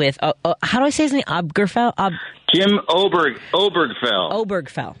Wednesday with, how do I say his name? Jim Obergefell.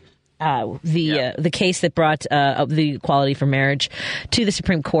 Obergefell. The case that brought the equality for marriage to the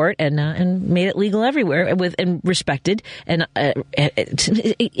Supreme Court and made it legal everywhere and respected. And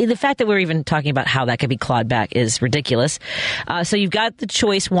the fact that we're even talking about how that could be clawed back is ridiculous. So you've got the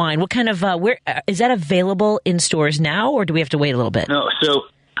Choice wine. What kind of where is that available in stores now, or do we have to wait a little bit? No, so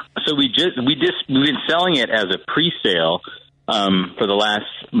we've been selling it as a pre-sale for the last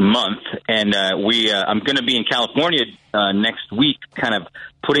month, and I'm going to be in California next week, kind of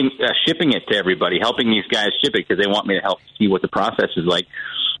shipping it to everybody, helping these guys ship it because they want me to help see what the process is like.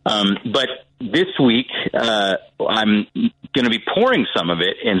 But this week, I'm going to be pouring some of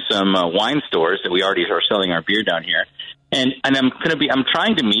it in some wine stores that we already are selling our beer down here, and I'm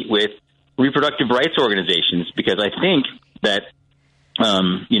trying to meet with reproductive rights organizations because I think that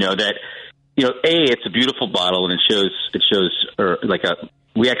it's a beautiful bottle and it shows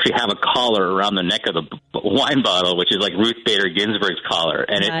we actually have a collar around the neck of the wine bottle, which is like Ruth Bader Ginsburg's collar.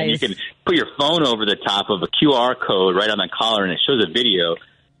 And, and you can put your phone over the top of a QR code right on that collar, and it shows a video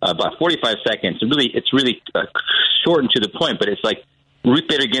about 45 seconds. It's really short and to the point, but it's like Ruth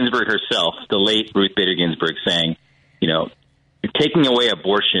Bader Ginsburg herself, the late Ruth Bader Ginsburg, saying, taking away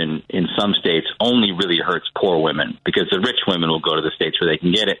abortion in some states only really hurts poor women because the rich women will go to the states where they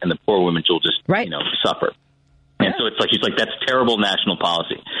can get it, and the poor women will just suffer. And so it's like she's like, that's terrible national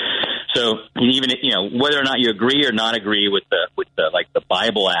policy. So even whether or not you agree or not agree with the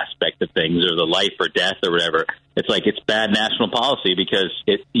Bible aspect of things or the life or death or whatever, it's like it's bad national policy because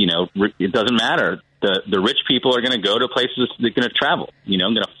it doesn't matter. The rich people are going to go to places they're going to travel.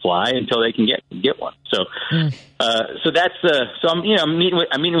 Going to fly until they can get one. So that's I'm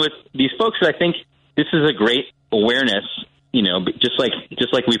meeting with these folks. I think this is a great awareness. Just like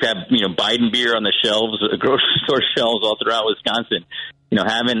we've had Biden beer on the shelves, grocery store shelves all throughout Wisconsin.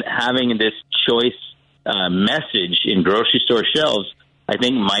 Having this choice message in grocery store shelves, I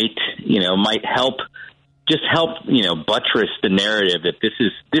think might help buttress the narrative that this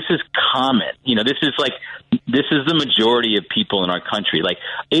is common. This is the majority of people in our country. Like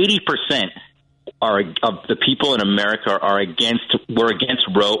 80% of the people in America are against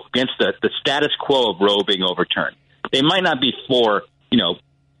the status quo of Roe being overturned. They might not be for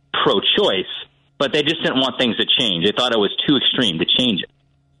pro-choice, but they just didn't want things to change. They thought it was too extreme to change it.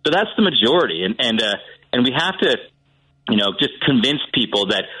 So that's the majority, and we have to just convince people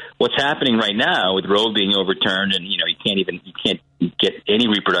that what's happening right now with Roe being overturned, and you can't get any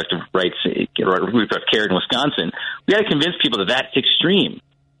reproductive rights, reproductive care in Wisconsin. We got to convince people that that's extreme.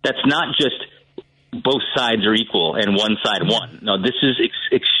 That's not just both sides are equal and one side won. No, this is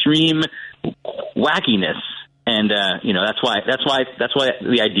extreme wackiness, and that's why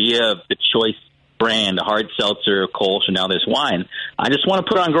the idea of the Choice brand, the hard seltzer, Kolsch, and now this wine. I just want to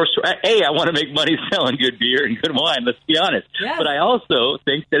put on grocery. I want to make money selling good beer and good wine. Let's be honest. Yeah. But I also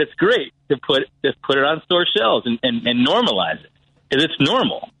think that it's great to put it on store shelves and normalize it because it's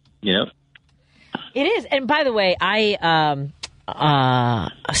normal. It is. And by the way, I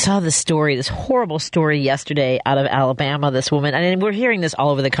saw this horrible story yesterday out of Alabama. This woman, and we're hearing this all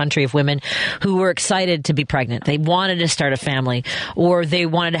over the country, of women who were excited to be pregnant. They wanted to start a family, or they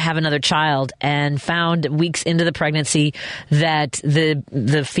wanted to have another child, and found weeks into the pregnancy that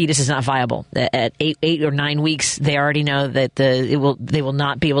the fetus is not viable. At 8 or 9 weeks, they already know that they will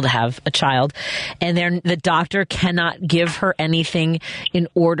not be able to have a child, and the doctor cannot give her anything in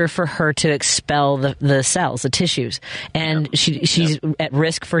order for her to expel the cells, the tissues, and she's at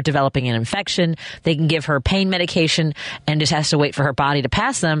risk for developing an infection. They can give her pain medication and just has to wait for her body to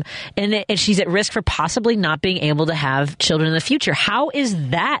pass them, and she's at risk for possibly not being able to have children in the future. How is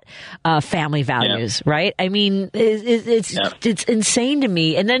that family values, right? I mean, it's insane to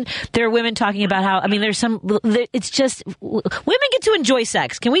me. And then there are women talking about how, I mean, it's just, women get to enjoy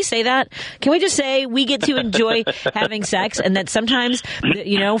sex. Can we say that? Can we just say we get to enjoy having sex, and that sometimes,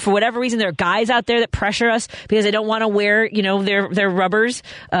 for whatever reason, there are guys out there that pressure us because they don't want to wear, their rubbers.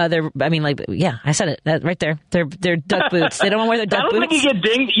 I said it right there. Their duck boots. They don't want to wear their duck boots. I don't think you get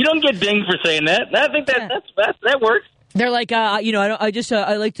dinged. You don't get dinged for saying that. I think that works. They're like, I don't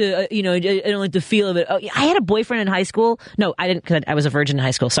like to, I don't like the feel of it. I had a boyfriend in high school. No, I didn't, because I was a virgin in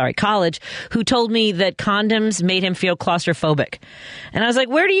high school. Sorry, college, who told me that condoms made him feel claustrophobic. And I was like,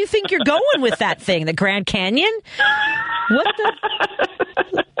 where do you think you're going with that thing? The Grand Canyon? What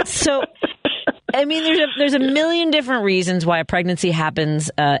the? So, I mean, there's a million different reasons why a pregnancy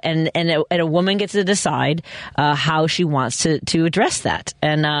happens, and a woman gets to decide how she wants to address that.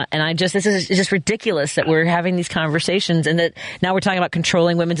 And this is just ridiculous that we're having these conversations, and that now we're talking about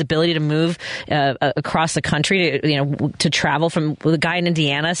controlling women's ability to move across the country, to travel. From the guy in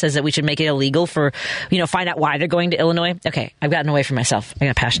Indiana says that we should make it illegal for, find out why they're going to Illinois. Okay, I've gotten away from myself. I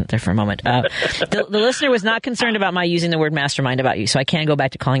got passionate there for a moment. The listener was not concerned about my using the word mastermind about you, so I can go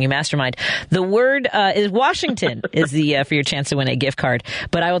back to calling you mastermind. The word is Washington is the for your chance to win a gift card,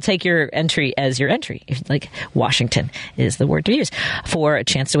 but I will take your entry as your entry. Like, Washington is the word to use for a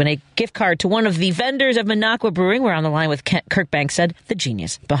chance to win a gift card to one of the vendors of Minocqua Brewing. We're on the line with Kirk Bangstad, the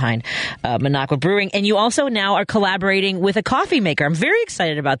genius behind Minocqua Brewing, and you also now are collaborating with a coffee maker. I'm very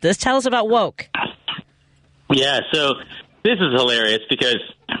excited about this. Tell us about Woke. Yeah, so this is hilarious because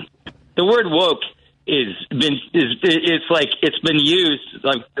the word woke it's been used,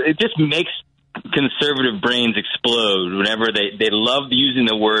 like, it just makes conservative brains explode whenever they love using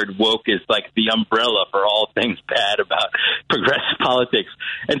the word woke as like the umbrella for all things bad about progressive politics.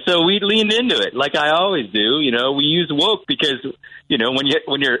 And so we leaned into it, like I always do. We use woke because when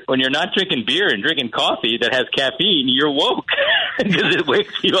you're not drinking beer and drinking coffee that has caffeine, you're woke because it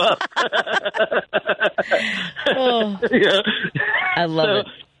wakes you up. I love it.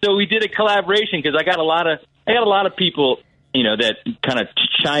 So we did a collaboration because I got a lot of people, that kind of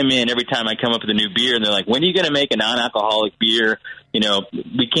chime in every time I come up with a new beer, and they're like, "When are you going to make a non-alcoholic beer? We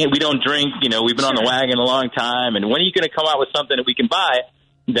don't drink. We've been on the wagon a long time, and when are you going to come out with something that we can buy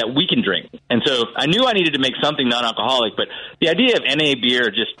that we can drink?" And so I knew I needed to make something non-alcoholic, but the idea of NA beer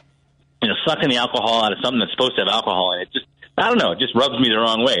just, sucking the alcohol out of something that's supposed to have alcohol in it, just, I don't know, it just rubs me the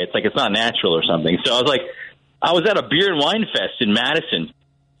wrong way. It's like it's not natural or something. So I was at a beer and wine fest in Madison,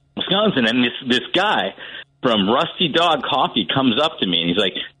 Wisconsin, and this guy from Rusty Dog Coffee comes up to me and he's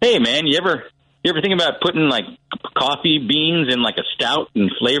like, "Hey man, you ever think about putting like coffee beans in like a stout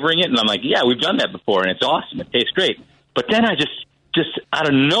and flavoring it?" And I'm like, "Yeah, we've done that before and it's awesome. It tastes great." But then I just out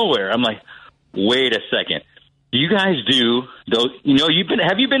of nowhere, I'm like, "Wait a second. Do you guys do those,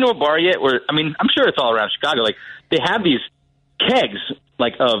 have you been to a bar yet where, I mean, I'm sure it's all around Chicago, like they have these kegs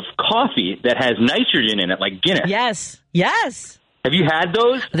like of coffee that has nitrogen in it, like Guinness." Yes. Have you had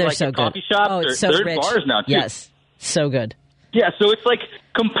those? They're like so in good. Coffee shops? Oh, it's so they're rich. Bars now, too. Yes. So good. Yeah, so it's like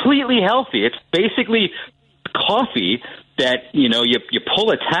completely healthy. It's basically coffee that, you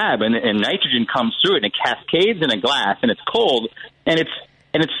pull a tab and nitrogen comes through it and it cascades in a glass and it's cold and it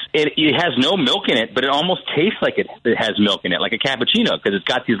has no milk in it, but it almost tastes like it has milk in it, like a cappuccino, because it's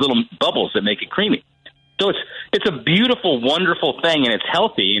got these little bubbles that make it creamy. So it's a beautiful, wonderful thing, and it's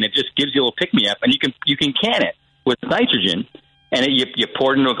healthy, and it just gives you a little pick-me-up, and you can can it with nitrogen, and you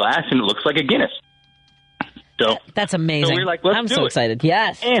pour it into a glass, and it looks like a Guinness. So that's amazing. So we're like, let's I'm do so it. excited.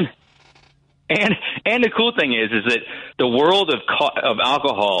 Yes. And the cool thing is that the world of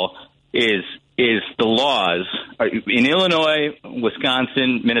alcohol is the laws in Illinois,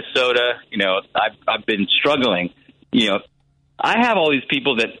 Wisconsin, Minnesota. I've been struggling. I have all these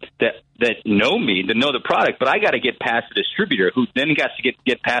people that know me, that know the product, but I got to get past the distributor, who then got to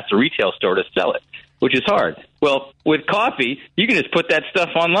get past the retail store to sell it, which is hard. Well, with coffee, you can just put that stuff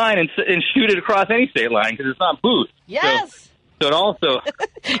online and shoot it across any state line because it's not booze. Yes. So it also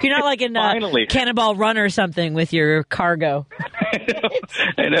you're not like in Cannonball Run or something with your cargo.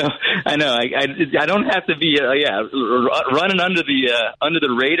 I know. I don't have to be running under the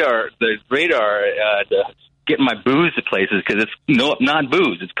radar to get my booze to places because it's not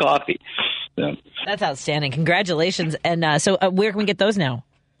booze, it's coffee. So. That's outstanding. Congratulations. And so where can we get those now?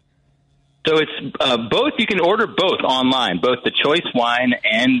 So it's both. You can order both online, both the Choice Wine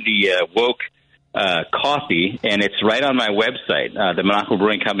and the Woke coffee, and it's right on my website, the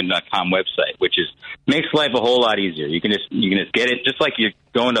MonacroBrewingCompany.com website, which makes life a whole lot easier. You can just get it, just like you're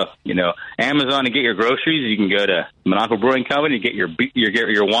going to Amazon to get your groceries. You can go to Monaco Brewing Company and get your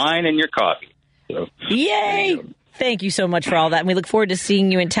wine and your coffee. So, yay! Thank you so much for all that. And we look forward to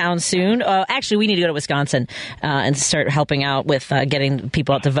seeing you in town soon. Actually, we need to go to Wisconsin and start helping out with getting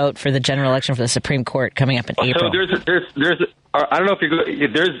people out to vote for the general election for the Supreme Court coming up in April. So there's I don't know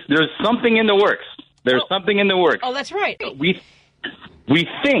if there's something in the works. There's something in the works. Oh, that's right. We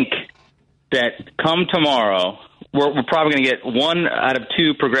think that come tomorrow, we're probably going to get one out of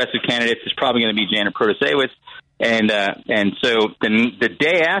two progressive candidates. It's probably going to be Janet Protasewicz, and so the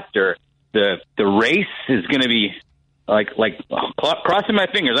day after. The race is going to be like crossing my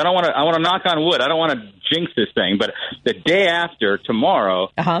fingers. I want to knock on wood. I don't want to jinx this thing. But the day after tomorrow,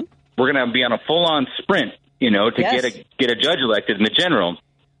 we're going to be on a full on sprint, to get a judge elected in the general.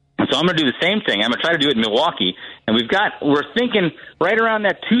 And so I'm going to do the same thing. I'm going to try to do it in Milwaukee. And we're thinking right around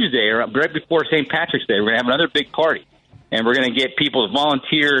that Tuesday or right before St. Patrick's Day, we're going to have another big party. And we're going to get people to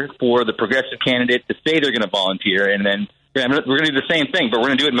volunteer for the progressive candidate to say they're going to volunteer, and then. We're going to do the same thing, but we're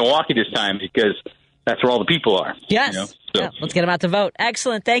going to do it in Milwaukee this time because that's where all the people are. Yes. So. Yeah, let's get them out to vote.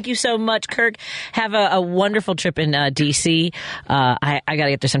 Excellent. Thank you so much, Kirk. Have a wonderful trip in D.C. I got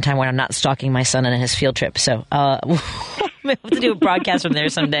to get there sometime when I'm not stalking my son on his field trip. So we'll have to do a broadcast from there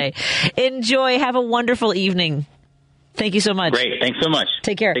someday. Enjoy. Have a wonderful evening. Thank you so much. Great. Thanks so much.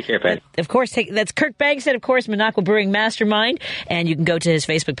 Take care. Take care, Patty. Of course, that's Kirk Bangstead, of course, Monaco Brewing Mastermind. And you can go to his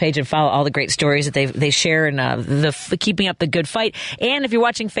Facebook page and follow all the great stories that they share and the keeping up the good fight. And if you're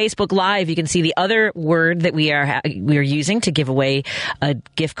watching Facebook Live, you can see the other word that we are using to give away a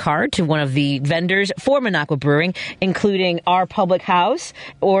gift card to one of the vendors for Monaco Brewing, including our Public House,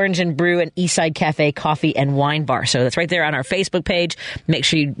 Orange and Brew, and Eastside Cafe Coffee and Wine Bar. So that's right there on our Facebook page. Make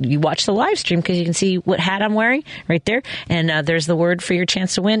sure you watch the live stream because you can see what hat I'm wearing right there. And there's the word for your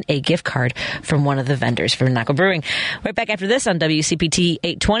chance to win a gift card from one of the vendors for Monaco Brewing. Right back after this on WCPT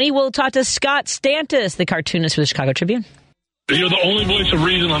 820, we'll talk to Scott Stantis, the cartoonist for the Chicago Tribune. You're the only voice of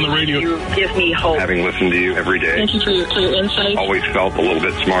reason on the radio. You give me hope. Having listened to you every day. Thank you for your insight. Always felt a little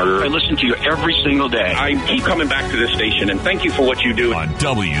bit smarter. I listen to you every single day. I keep coming back to this station, and thank you for what you do. On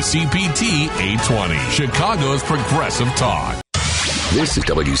WCPT 820, Chicago's Progressive Talk. This is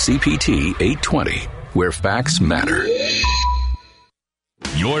WCPT 820, where facts matter.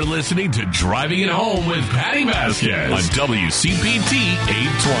 You're listening to Driving It Home with Patty Vasquez on WCPT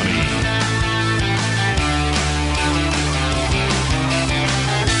 820.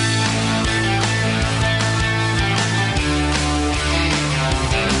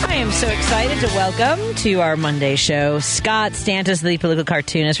 So excited to welcome to our Monday show Scott Stantis, the political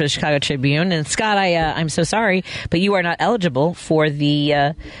cartoonist for the Chicago Tribune. And Scott, I'm so sorry, but you are not eligible for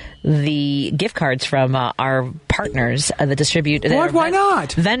the gift cards from our partners that distribute. What? Why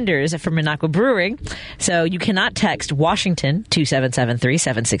not? Vendors from Monaco Brewing. So you cannot text Washington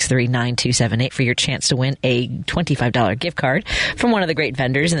 2773-763-9278 for your chance to win a $25 gift card from one of the great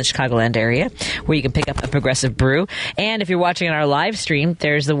vendors in the Chicagoland area, where you can pick up a progressive brew. And if you're watching on our live stream,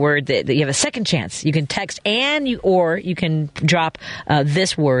 there's the word that you have a second chance. You can text or you can drop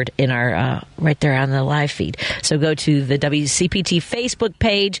this word in our right there on the live feed. So go to the WCPT Facebook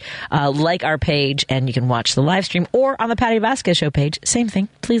page. Like our page, and you can watch the live stream, or on the Patty Vasquez Show page. Same thing.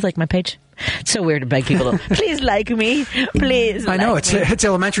 Please like my page. It's so weird to beg people to please like me. Please. I know it's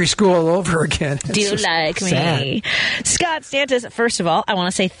elementary school all over again. Do you like me? Scott Stantis, first of all, I want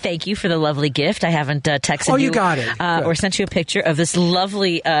to say thank you for the lovely gift. I haven't texted you got it. Or sent you a picture of this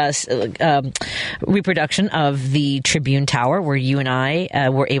lovely reproduction of the Tribune Tower, where you and I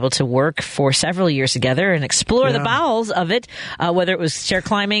were able to work for several years together and explore the bowels of it, whether it was stair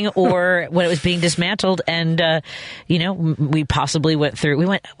climbing or when it was being dismantled. And we possibly went through.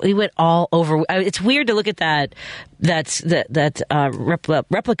 We went all over. It's weird to look at that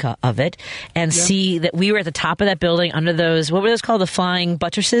replica of it and see that we were at the top of that building under those, what were those called, the flying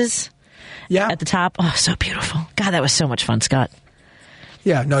buttresses? Yeah, at the top. Oh, so beautiful. God, that was so much fun, Scott.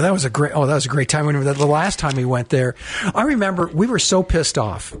 Yeah, no, that was a great time. The last time we went there, I remember we were so pissed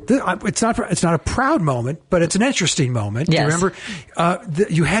off. It's not a proud moment, but it's an interesting moment. Yes. Do you remember?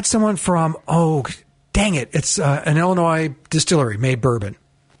 You had someone from dang it, it's an Illinois distillery made bourbon.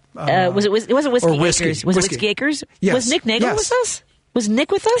 It wasn't Whiskey whiskey. Acres. Was Whiskey. it Whiskey Acres? Yes. Was Nick Nagel with us? Was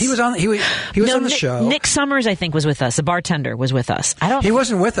Nick with us? He was on. He was on the Nick, show. Nick Summers, I think, was with us. The bartender was with us. He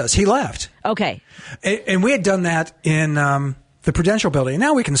wasn't with us. He left. Okay. And we had done that in the Prudential Building. And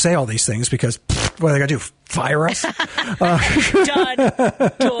now we can say all these things because what are they going to do? Fire us? Done.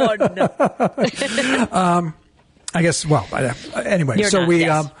 I guess. Well, anyway. You're so not, we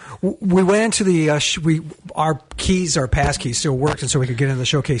yes. we went into the our pass keys still worked, and so we could get in the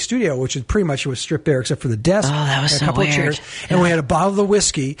showcase studio, which is pretty much was stripped bare except for the desk. Oh, that was and so a couple weird. of chairs, and we had a bottle of the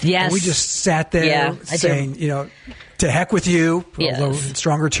whiskey. Yes. And we just sat there saying, to heck with you, although in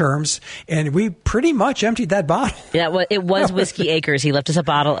stronger terms, and we pretty much emptied that bottle. Yeah, well, it was Whiskey Acres. He left us a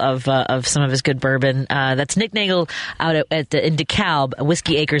bottle of some of his good bourbon. That's Nick Nagel out in DeKalb.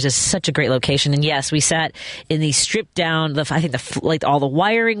 Whiskey Acres is such a great location, and yes, we sat in the stripped down. I think all the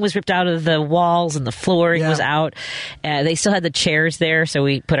wiring was ripped out of the walls, and the flooring was out. They still had the chairs there, so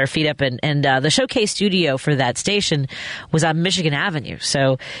we put our feet up, and the showcase studio for that station was on Michigan Avenue.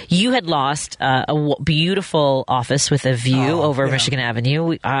 So you had lost a beautiful office with a view over Michigan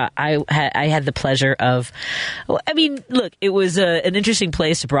Avenue. I had the pleasure of, look, it was an interesting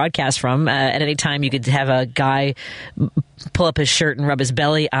place to broadcast from. At any time, you could have a guy pull up his shirt and rub his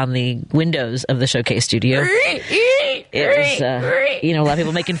belly on the windows of the showcase studio. It was, a lot of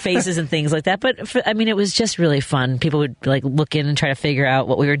people making faces and things like that. But it was just really fun. People would look in and try to figure out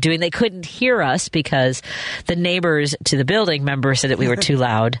what we were doing. They couldn't hear us because the neighbors to the building member said that we were too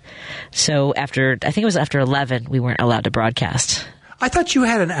loud. So I think it was after 11, we weren't allowed to broadcast. I thought you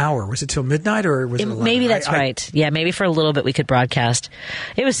had an hour. Was it till midnight or was it 11? Maybe that's right. Yeah, maybe for a little bit we could broadcast.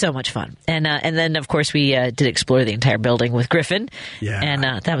 It was so much fun. And then, of course, we did explore the entire building with Griffin. Yeah. And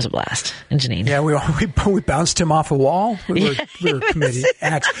that was a blast. And Janine. Yeah, we bounced him off a wall. We were committee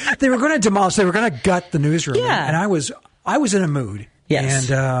acts. They were going to demolish. They were going to gut the newsroom. Yeah. And I was in a mood. Yes.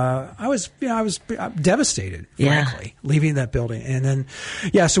 And I was devastated, frankly, leaving that building. And then,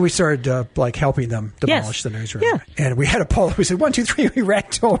 so we started helping them demolish the newsroom. Yeah. And we had a poll. We said 1, 2, 3. We ran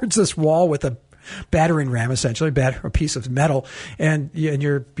towards this wall with a battering ram, essentially, a piece of metal, and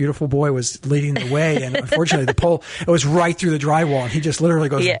your beautiful boy was leading the way. And unfortunately, the pole, it was right through the drywall, and he just literally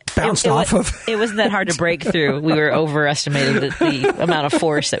bounced off of. It wasn't that hard to break through. We were overestimating the amount of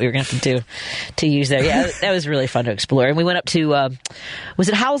force that we were going to have to do to use there. Yeah, that was really fun to explore. And we went up to, was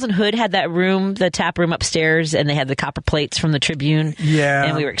it Howells and Hood had that room, the tap room upstairs, and they had the copper plates from the Tribune. Yeah.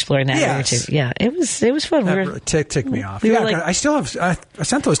 And we were exploring that area too. Yeah, it was fun. That really ticked me off. I still have, I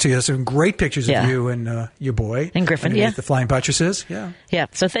sent those to you. There's some great pictures of you and your boy. And Griffin, the flying buttresses. Yeah. Yeah.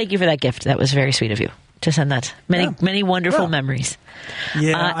 So thank you for that gift. That was very sweet of you to send that. Many wonderful memories.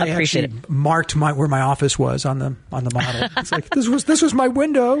 Yeah, I appreciate it. Marked where my office was on the model. It's like this was my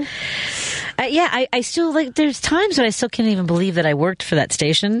window. I still there's times when I still can't even believe that I worked for that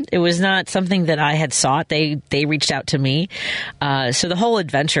station. It was not something that I had sought. They reached out to me. So the whole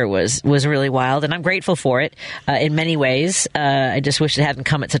adventure was really wild, and I'm grateful for it in many ways. I just wish it hadn't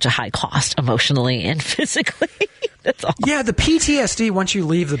come at such a high cost emotionally and physically. That's all. Yeah, the PTSD once you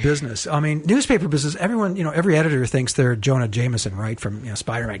leave the business. I mean, newspaper business, everyone, every editor thinks they're Jonah Jameson, right, from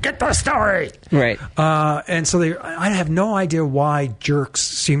Spider-Man. Get the story! Right. And so I have no idea why jerks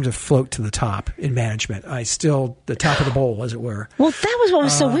seem to float to the top in management. The top of the bowl, as it were. Well, that was what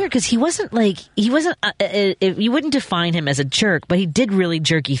was so weird, because he wasn't, you wouldn't define him as a jerk, but he did really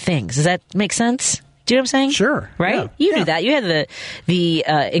jerky things. Does that make sense? Do you know what I'm saying? Sure. Right? Yeah. You knew that. You had the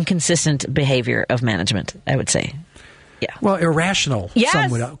inconsistent behavior of management, I would say. Yeah. Well, irrational,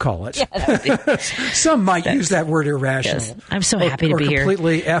 some would call it. Yeah, some might use that word irrational. Yes. I'm so happy to be here.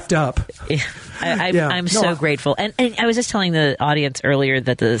 Completely effed up. I'm so grateful. And I was just telling the audience earlier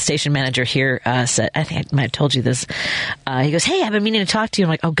that the station manager here said, I think I might have told you this. He goes, "Hey, I've been meaning to talk to you." I'm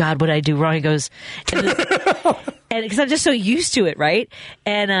like, "Oh, God, what did I do wrong?" He goes, and because I'm just so used to it, right?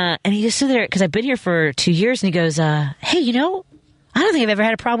 And he just stood there, because I've been here for 2 years, and he goes, "Hey, I don't think I've ever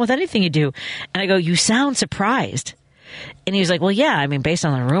had a problem with anything you do." And I go, "You sound surprised." And he was like, "Well, yeah, I mean, based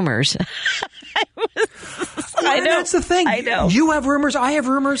on the rumors." I know. That's the thing. I know. You have rumors. I have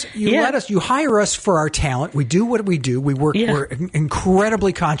rumors. You hire us for our talent. We do what we do. We work. Yeah. We're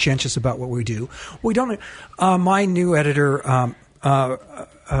incredibly conscientious about what we do. We don't. My new editor,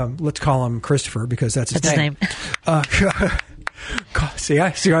 let's call him Christopher, because that's his name. See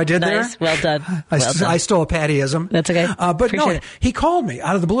what I did there? Well done. I stole a Pattyism. That's okay. But no, he called me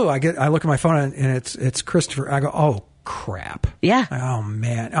out of the blue. I look at my phone and it's Christopher. I go, "Oh, crap." Yeah. Oh,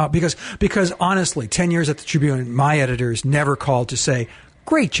 man. Because honestly, 10 years at the Tribune, my editors never called to say,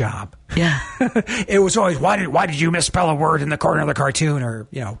 "Great job." Yeah. It was always, why did you misspell a word in the corner of the cartoon, or,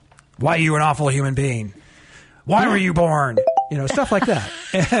 Why are you an awful human being? Why were you born? Stuff like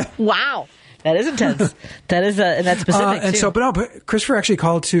that. Wow. That is intense. That is and that's specific and too. but Christopher actually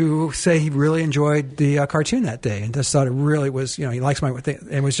called to say he really enjoyed the cartoon that day, and just thought it really was. He likes my thing,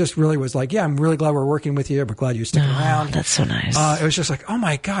 and was just really was like, yeah, I'm really glad we're working with you. We're glad you're sticking around. That's so nice. It was just like, oh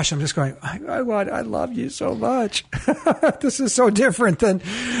my gosh, I'm just going. I love you so much. This is so different than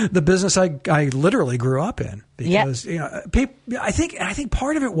the business I literally grew up in. Because people, I think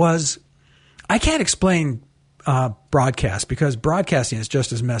part of it was I can't explain. Broadcast, because broadcasting is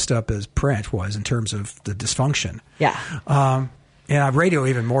just as messed up as print was in terms of the dysfunction. Yeah. And radio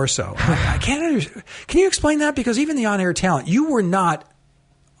even more so. I can't understand. Can you explain that? Because even the on-air talent, you were not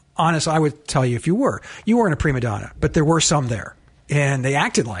honest. I would tell you if you weren't a prima donna, but there were some there, and they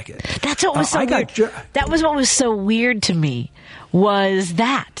acted like it. That's what was so weird. That was what was so weird to me, was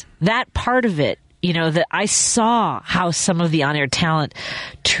that part of it. That I saw how some of the on-air talent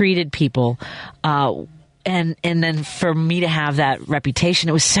treated people. And then for me to have that reputation,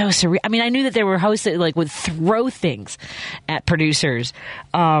 it was so surreal. I mean, I knew that there were hosts that would throw things at producers.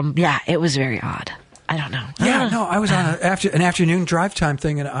 It was very odd. I don't know. I was on an afternoon drive time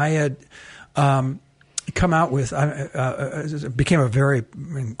thing, and I had come out with it became a very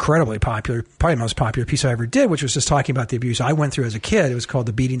incredibly popular, probably the most popular piece I ever did, which was just talking about the abuse I went through as a kid. It was called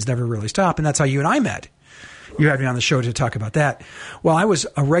 "The Beatings Never Really Stop," and that's how you and I met. You had me on the show to talk about that. Well, I was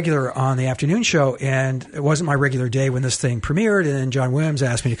a regular on the afternoon show, and it wasn't my regular day when this thing premiered, and then John Williams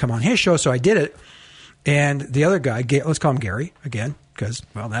asked me to come on his show, so I did it. And the other guy, let's call him Gary again, because,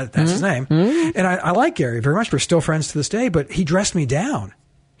 well, that's his name. Mm-hmm. And I like Gary very much. We're still friends to this day, but he dressed me down.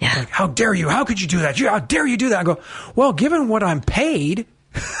 Yeah. Like, how dare you? How could you do that? How dare you do that? I go, well, given what I'm paid,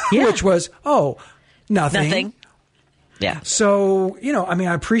 which was, nothing. Yeah. So,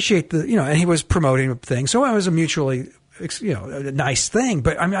 I appreciate and he was promoting things. So it was a mutually, a nice thing.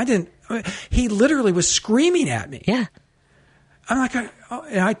 But he literally was screaming at me. Yeah. I'm like,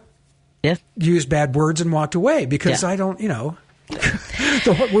 I used bad words and walked away because I don't,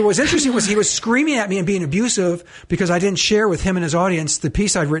 what was interesting was he was screaming at me and being abusive because I didn't share with him and his audience the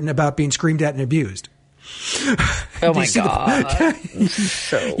piece I'd written about being screamed at and abused. Oh my God.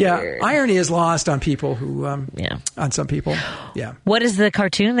 So weird. Irony is lost on people who, on some people. Yeah. What is the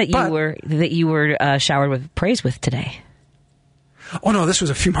cartoon that you were showered with praise with today? Oh no, this was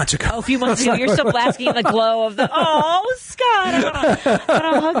a few months ago. Oh, a few months ago. You're still basking in the glow of Scott, I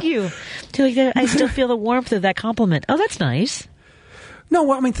want to hug you. I still feel the warmth of that compliment. Oh, that's nice. No,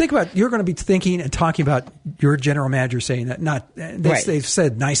 well, think about it. You're going to be thinking and talking about your general manager saying that. They've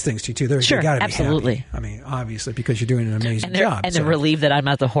said nice things to you too. Sure, they got to be absolutely. Happy. Obviously, because you're doing an amazing job. And they're relieved that I'm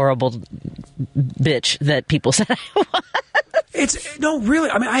not the horrible bitch that people said I was. Really.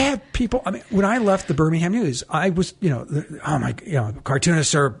 I have people. When I left the Birmingham News, I was,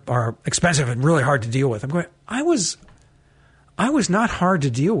 cartoonists are expensive and really hard to deal with. I'm going. I was not hard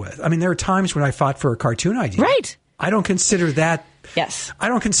to deal with. There are times when I fought for a cartoon idea. Right. I don't consider that. Yes. I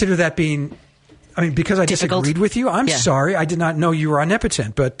don't consider that being. Because I disagreed with you. I'm sorry. I did not know you were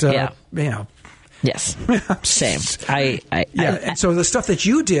omnipotent. But Yes. Same. And so the stuff that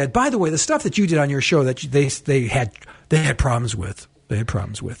you did. By the way, the stuff that you did on your show that they had problems with. They had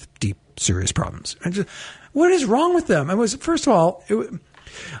problems with, deep, serious problems. What is wrong with them? First of all,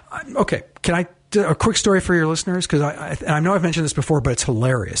 okay. Can I do a quick story for your listeners? Because I know I've mentioned this before, but it's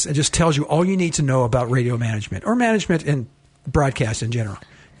hilarious. It just tells you all you need to know about radio management or management in broadcast in general.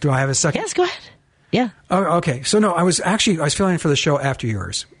 Do I have a second? Yes, go ahead. Yeah. Oh, okay. So no, I was filling in for the show after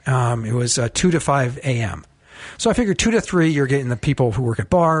yours. It was 2 to 5 a.m. So I figured 2 to 3, you're getting the people who work at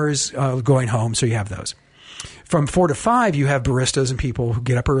bars going home, so you have those. From 4 to 5, you have baristas and people who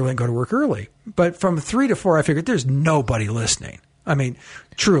get up early and go to work early. But from 3 to 4, I figured there's nobody listening.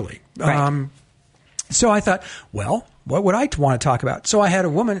 Truly. Right. So I thought, well, what would I want to talk about? So I had a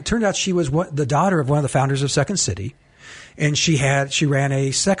woman. It turned out she was the daughter of one of the founders of Second City, and she ran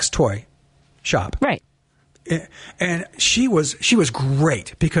a sex toy shop. Right. And she was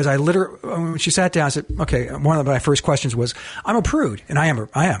great because I literally, when she sat down, I said, okay, one of my first questions was, I'm a prude, and I am.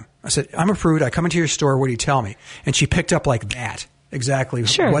 I said, I'm a prude. I come into your store. What do you tell me? And she picked up like that. Exactly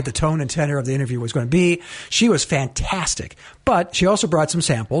what the tone and tenor of the interview was going to be. She was fantastic. But she also brought some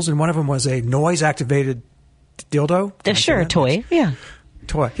samples, and one of them was a noise-activated dildo. Sure, toy. Yeah.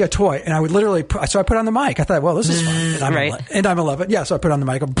 Toy. Yeah, toy. And I would literally so I put on the mic. I thought, well, this is fun. And I'm 11. Yeah, so I put on the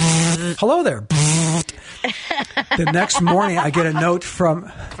mic. Hello there. The next morning, I get a note from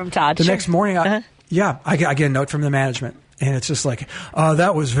Todd. The next morning, I get a note from the management. And it's just like,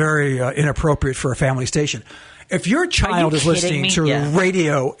 that was very inappropriate for a family station. if your child is listening me? to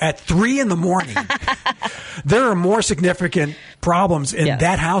radio at 3 a.m, there are more significant problems in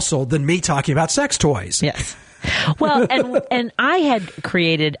that household than me talking about sex toys. Yes. Well, and I had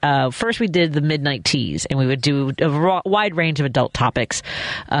created, first we did the Midnight Teas, and we would do a wide range of adult topics.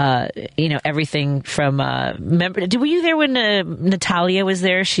 Everything from, were you there when Natalia was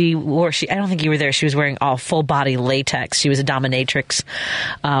there? I don't think you were there. She was wearing all full body latex. She was a dominatrix.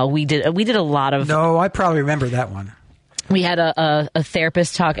 We did a lot of. No, I probably remember that one. We had a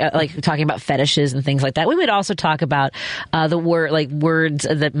therapist talking about fetishes and things like that. We would also talk about words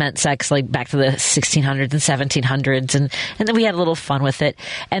that meant sex, like back to the 1600s and 1700s, and then we had a little fun with it.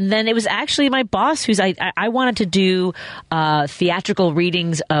 And then it was actually my boss I wanted to do theatrical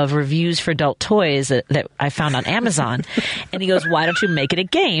readings of reviews for adult toys that I found on Amazon, and he goes, "Why don't you make it a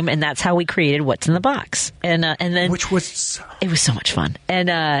game?" And that's how we created What's in the Box. And then it was so much fun.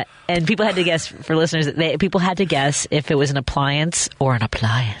 And people had to guess, for listeners, people had to guess if it was an appliance or an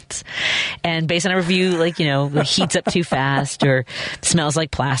appliance. And based on a review, heats up too fast or smells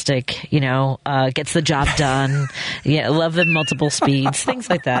like plastic, gets the job done. Love the multiple speeds, things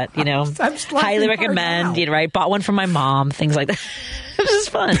like that, Highly recommend, right? Bought one for my mom, things like that. It was just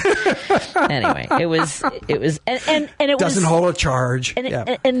fun. Anyway, it was, and it doesn't hold a charge.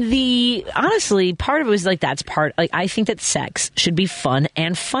 And honestly, part of it was I think that sex should be fun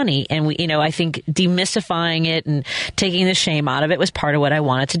and funny. And I think demystifying it and taking the shame out of it was part of what I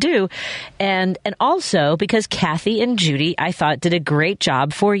wanted to do. And also because Kathy and Judy, I thought, did a great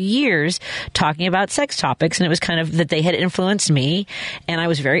job for years talking about sex topics. And it was kind of that they had influenced me, and I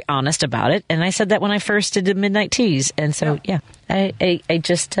was very honest about it. And I said that when I first did the Midnight Teas. And so, I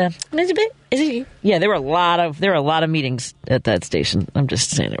just there were a lot of meetings at that station. I'm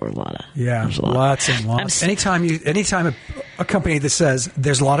just saying there were a lot of lots and lots. Anytime a company that says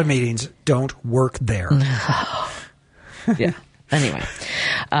there's a lot of meetings, don't work there. Yeah. Anyway,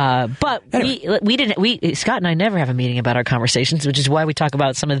 but we Scott and I never have a meeting about our conversations, which is why we talk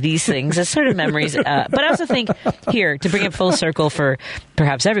about some of these things as sort of memories. But I also think here, to bring it full circle for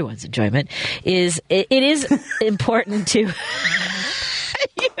perhaps everyone's enjoyment, it is important to.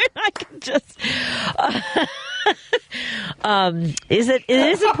 You and I can just. It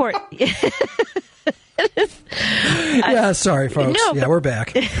is important. Sorry, folks. We're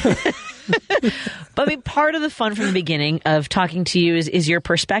back. But part of the fun from the beginning of talking to you is your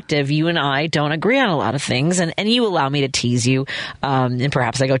perspective. You and I don't agree on a lot of things, and you allow me to tease you, and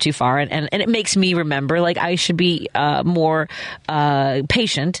perhaps I go too far, and it makes me remember I should be more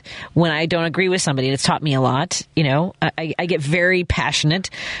patient when I don't agree with somebody. And it's taught me a lot. I get very passionate,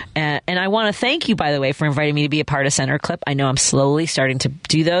 and I want to thank you, by the way, for inviting me to be a part of Center Clip. I know I'm slowly starting to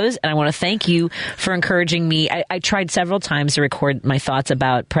do those, and I want to thank you for encouraging me. I tried several times to record my thoughts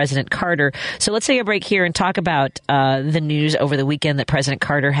about President Carter. So let's take a break here and talk about the news over the weekend that President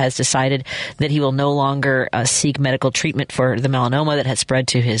Carter has decided that he will no longer seek medical treatment for the melanoma that has spread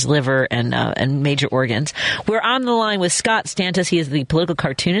to his liver and major organs. We're on the line with Scott Stantis. He is the political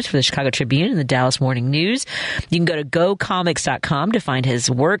cartoonist for the Chicago Tribune and the Dallas Morning News. You can go to gocomics.com to find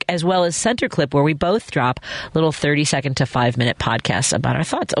his work, as well as Center Clip, where we both drop little 30-second to 5-minute podcasts about our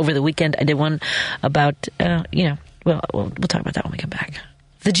thoughts. Over the weekend, I did one about, we'll talk about that when we come back.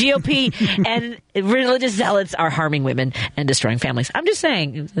 The GOP and religious zealots are harming women and destroying families. I'm just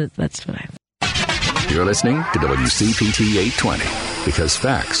saying, that's what You're listening to WCPT 820, because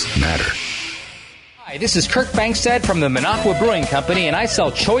facts matter. Hi, this is Kirk Bankstead from the Minocqua Brewing Company, and I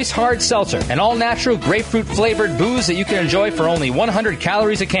sell Choice Hard Seltzer, an all-natural grapefruit-flavored booze that you can enjoy for only 100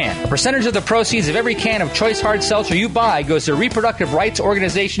 calories a can. A percentage of the proceeds of every can of Choice Hard Seltzer you buy goes to reproductive rights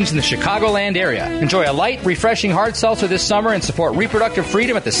organizations in the Chicagoland area. Enjoy a light, refreshing hard seltzer this summer and support reproductive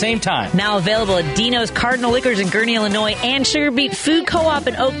freedom at the same time. Now available at Dino's Cardinal Liquors in Gurnee, Illinois, and Sugar Beet Food Co-op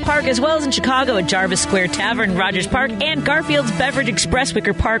in Oak Park, as well as in Chicago at Jarvis Square Tavern, Rogers Park, and Garfield's Beverage Express,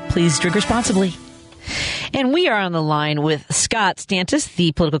 Wicker Park. Please drink responsibly. And we are on the line with Scott Stantis,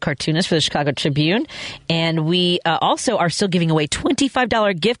 the political cartoonist for the Chicago Tribune. And we also are still giving away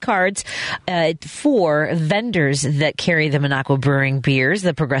 $25 gift cards for vendors that carry the Minocqua Brewing beers,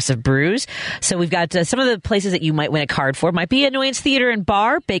 the Progressive Brews. So we've got some of the places that you might win a card for. Might be Annoyance Theater and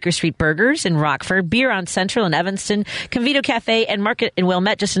Bar, Baker Street Burgers in Rockford, Beer on Central in Evanston, Convito Cafe and Market in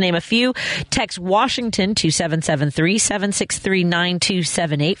Wilmette, just to name a few. Text Washington to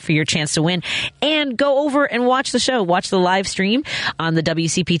 773-763-9278 for your chance to win. And go over over and watch the show. Watch the live stream on the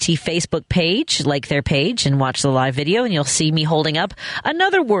WCPT Facebook page. Like their page and watch the live video, and you'll see me holding up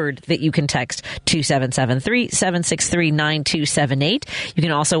another word that you can text to 773-763-9278. You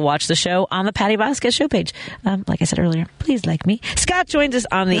can also watch the show on the Patty Vasquez show page. Like I said earlier, please like me. Scott joins us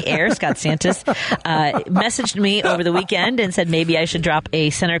on the air. Scott Santos messaged me over the weekend and said maybe I should drop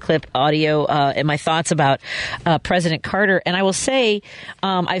a center clip audio and my thoughts about President Carter. And I will say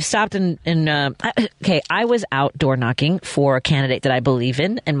I've stopped I was out door knocking for a candidate that I believe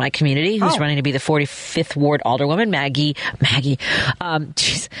in my community who's running to be the 45th Ward Alderwoman, Maggie.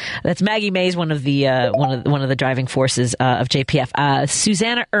 That's Maggie Mays, one of the driving forces of JPF.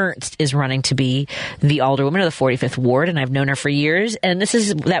 Susanna Ernst is running to be the Alderwoman of the 45th Ward, and I've known her for years. And this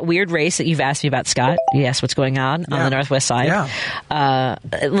is that weird race that you've asked me about, Scott. You asked what's going on the Northwest side. Yeah.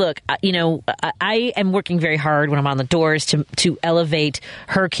 Look, I am working very hard when I'm on the doors to elevate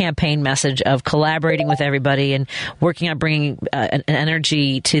her campaign message of collaborating with everybody and working on bringing an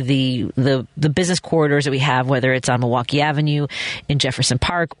energy to the business corridors that we have, whether it's on Milwaukee Avenue in Jefferson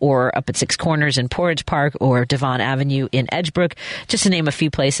Park or up at Six Corners in Porridge Park or Devon Avenue in Edgebrook, just to name a few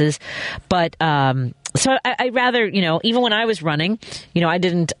places. But so I'd rather, even when I was running, I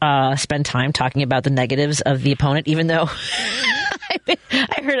didn't spend time talking about the negatives of the opponent, even though I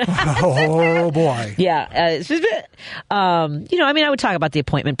heard. Oh boy! Yeah, I would talk about the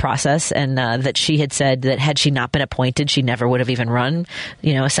appointment process and that she had said that had she not been appointed, she never would have even run.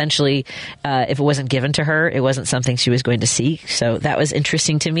 Essentially, if it wasn't given to her, it wasn't something she was going to seek. So that was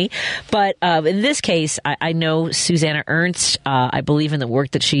interesting to me. But in this case, I know Susanna Ernst. I believe in the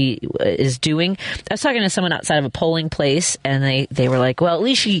work that she is doing. I was talking to someone outside of a polling place, and they were like, "Well, at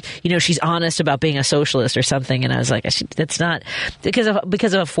least she's honest about being a socialist or something." And I was like, "That's not." Because of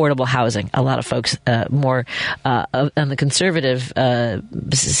affordable housing, a lot of folks more on the conservative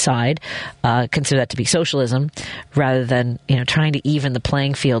side consider that to be socialism, rather than trying to even the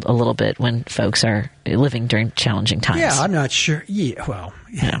playing field a little bit when folks are living during challenging times. Yeah, I'm not sure. Yeah, well,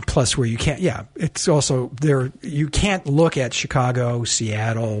 plus where you can't. Yeah, it's also there. You can't look at Chicago,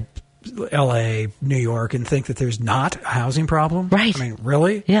 Seattle, L.A., New York, and think that there's not a housing problem. Right? I mean,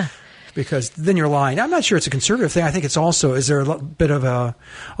 really? Yeah. Because then you're lying. I'm not sure it's a conservative thing. I think it's also, is there a bit of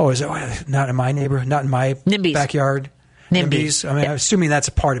is it not in my neighborhood, not in my backyard? NIMBYs. I mean, I'm assuming that's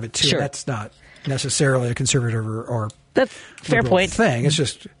a part of it too. Sure. That's not necessarily a conservative or that's fair point thing. It's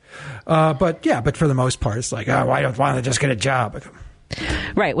just, but for the most part, it's like, why don't they just get a job?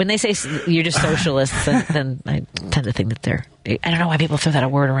 Right. When they say you're just socialists, then I tend to think that they're. I don't know why people throw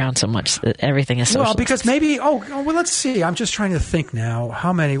that word around so much. That everything is socialist. Well, because maybe. Let's see. I'm just trying to think now.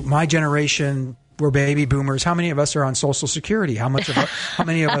 How many? My generation were baby boomers. How many of us are on Social Security? How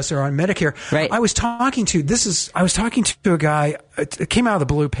many of us are on Medicare? Right. I was talking to a guy. It came out of the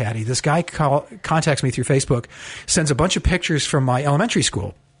blue, Patty. This guy contacts me through Facebook, sends a bunch of pictures from my elementary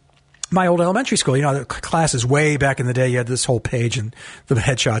school. My old elementary school, the classes way back in the day, you had this whole page and the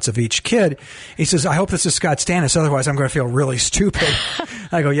headshots of each kid. He says, I hope this is Scott Stannis, otherwise I'm going to feel really stupid.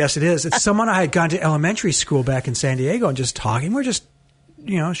 I go, yes, it is. It's someone I had gone to elementary school back in San Diego and just talking. We're just,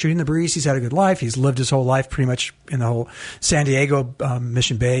 shooting the breeze. He's had a good life. He's lived his whole life pretty much in the whole San Diego,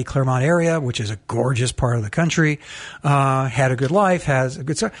 Mission Bay, Claremont area, which is a gorgeous part of the country. Had a good life, has a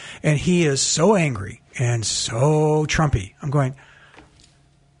good stuff. And he is so angry and so Trumpy. I'm going,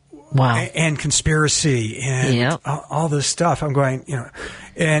 wow. And conspiracy and all this stuff. I'm going,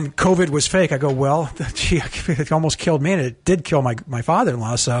 and COVID was fake. I go, well, it almost killed me, and it did kill my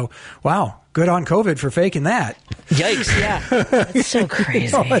father-in-law. So, wow, good on COVID for faking that. Yikes! Yeah, that's so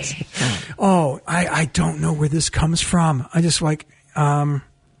crazy. I don't know where this comes from. I just like, well,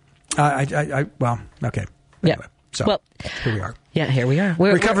 okay. Anyway, so here we are. Yeah, here we are.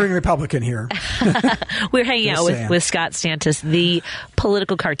 We're recovering Republican here. We're hanging out with Scott Stantis, the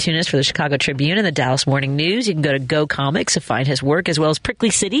political cartoonist for the Chicago Tribune and the Dallas Morning News. You can go to Go Comics to find his work, as well as Prickly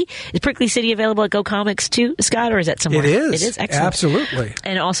City. Is Prickly City available at Go Comics too, Scott, or is that somewhere? It is. It is. Excellent. Absolutely.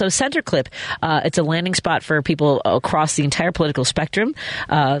 And also Center Clip. It's a landing spot for people across the entire political spectrum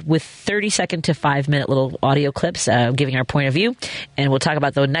with 30-second to 5-minute little audio clips giving our point of view. And we'll talk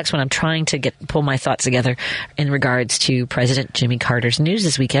about the next one. I'm trying to pull my thoughts together in regards to President Jimmy Carter's news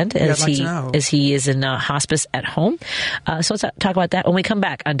this weekend as he is in hospice at home. So let's talk about that when we come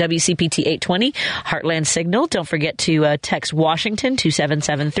back on WCPT 820 Heartland Signal. Don't forget to text Washington to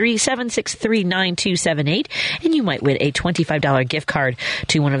 773-763-9278, and you might win a $25 gift card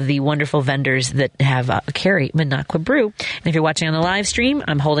to one of the wonderful vendors that have carry Minocqua Brew. And if you're watching on the live stream,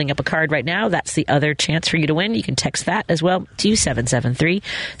 I'm holding up a card right now. That's the other chance for you to win. You can text that as well to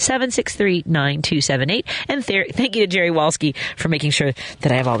 773-763-9278. And thank you to Jerry Walski for making sure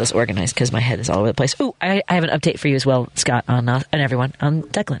that I have all this organized because my head is all over the place. Oh, I have an update for you as well, Scott, and everyone on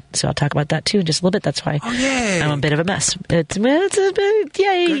Declan. So I'll talk about that too in just a little bit. That's why I'm a bit of a mess. It's a bit,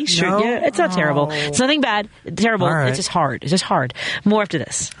 yay, sure, no? Yeah, it's not terrible. It's nothing bad. Terrible. Right. It's just hard. It's just hard. More after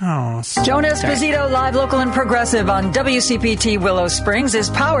this. Joan Esposito, live, local, and progressive on WCPT Willow Springs is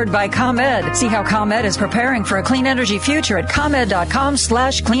powered by ComEd. See how ComEd is preparing for a clean energy future at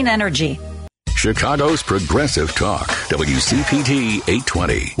ComEd.com/clean energy. Chicago's Progressive Talk, WCPT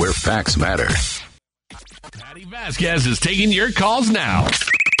 820, where facts matter. Patty Vasquez is taking your calls now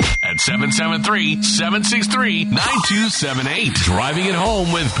at 773-763-9278. Driving it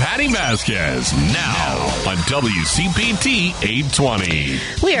home with Patty Vasquez now on WCPT 820.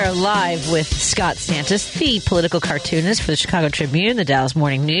 We are live with Scott Santos, the political cartoonist for the Chicago Tribune, the Dallas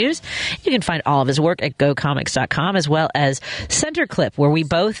Morning News. You can find all of his work at GoComics.com, as well as Center Clip, where we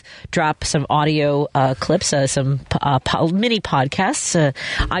both drop some audio clips, some mini podcasts.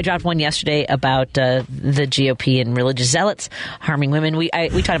 I dropped one yesterday about the GOP and religious zealots harming women. We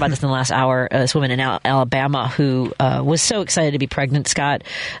talked about this in the last hour. This woman in Alabama who was so excited to be pregnant, Scott.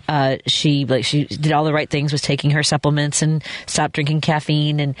 She did all the right things, was taking her supplements and stopped drinking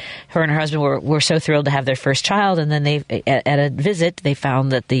caffeine. And her and her husband were so thrilled to have their first child. And then at a visit, they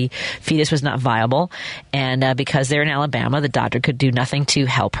found that the fetus was not viable. And because they're in Alabama, the doctor could do nothing to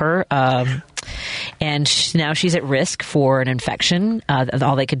help her. And now she's at risk for an infection.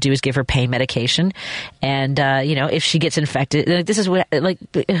 All they could do is give her pain medication. And, if she gets infected, this is what,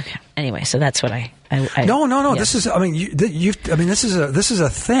 anyway, so that's what I No. Yeah. This is, this is a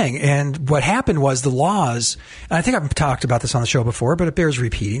thing. And what happened was the laws, and I think I've talked about this on the show before, but it bears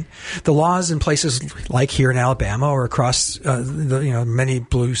repeating. The laws in places like here in Alabama or across, many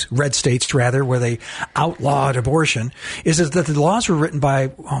red states rather, where they outlawed abortion, is that the laws were written by,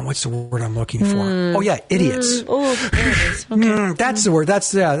 what's the word I'm looking for? Idiots. There it is. Okay. That's the word.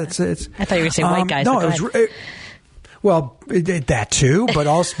 It's. I thought you were going to say white guys. No, that too,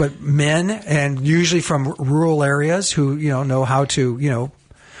 but men, and usually from rural areas who, know how to,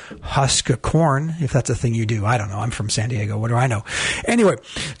 husk a corn, if that's a thing you do. I don't know. I'm from San Diego. What do I know? Anyway,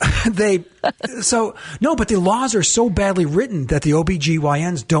 but the laws are so badly written that the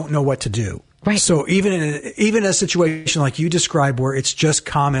OBGYNs don't know what to do. Right. So even in a situation like you described, where it's just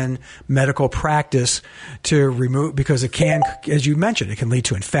common medical practice to remove, because it can, as you mentioned, it can lead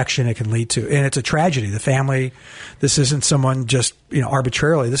to infection. It can lead to, and it's a tragedy. The family, this isn't someone just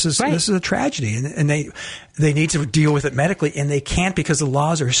arbitrarily. This is a tragedy, and they need to deal with it medically, and they can't because the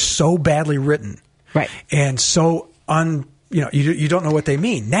laws are so badly written, right? And so you don't know what they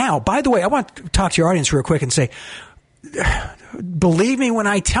mean. Now, by the way, I want to talk to your audience real quick and say, believe me when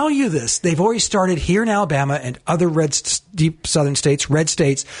I tell you this, they've already started here in Alabama and other deep southern states, red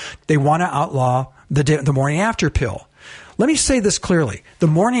states. They want to outlaw the morning after pill. Let me say this clearly. The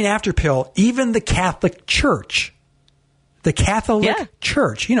morning after pill, even the Catholic Church, the guys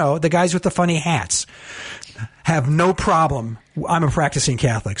with the funny hats, have no problem. I'm a practicing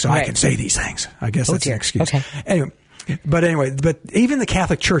Catholic, so I can say these things. I guess that's an excuse. Okay. Anyway, but even the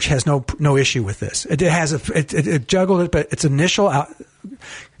Catholic Church has no issue with this. It has it juggled it, but its initial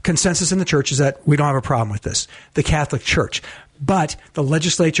consensus in the church is that we don't have a problem with this. The Catholic Church. But the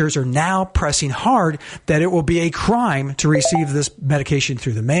legislatures are now pressing hard that it will be a crime to receive this medication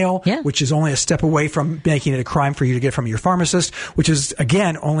through the mail, which is only a step away from making it a crime for you to get from your pharmacist, which is,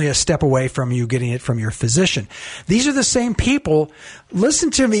 again, only a step away from you getting it from your physician. These are the same people.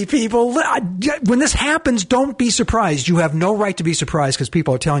 Listen to me, people. When this happens, don't be surprised. You have no right to be surprised because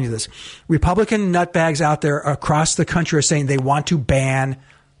people are telling you this. Republican nutbags out there across the country are saying they want to ban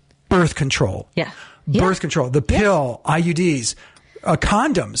birth control. Birth control, the pill, IUDs,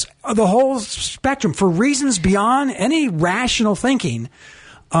 condoms, the whole spectrum for reasons beyond any rational thinking.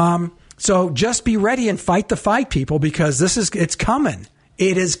 So just be ready and fight the fight, people, because it's coming.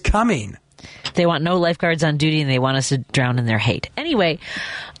 It is coming. They want no lifeguards on duty, and they want us to drown in their hate. Anyway,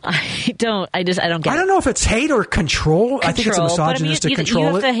 I don't get it. I don't know if it's hate or control. I think it's a misogynistic control.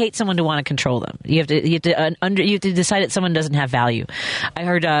 You have to hate someone to want to control them. You have to decide that someone doesn't have value. I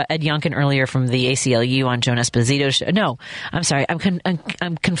heard Ed Youngkin earlier from the ACLU on Joan Esposito's show. No, I'm sorry. I'm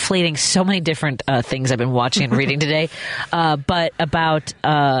conflating so many different things I've been watching and reading today. But about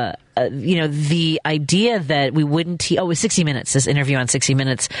the idea that we wouldn't it was 60 Minutes, this interview on 60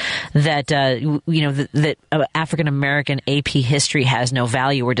 Minutes, that that African American AP history has no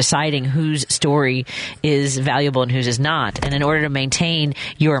value. We're deciding whose story is valuable and whose is not, and in order to maintain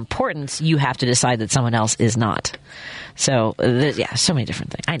your importance, you have to decide that someone else is not. So so many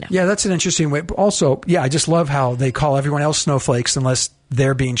different things. I know. Yeah, that's an interesting way. Also, I just love how they call everyone else snowflakes unless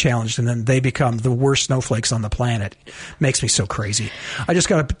they're being challenged, and then they become the worst snowflakes on the planet. Makes me so crazy. I just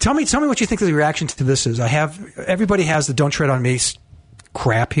got to tell me what you think the reaction to this is. Everybody has the "Don't tread on me"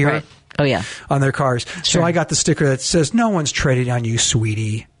 crap here. Right. Oh yeah, on their cars. Sure. So I got the sticker that says "No one's treading on you,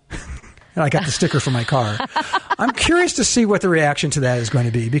 sweetie." And I got the sticker for my car. I'm curious to see what the reaction to that is going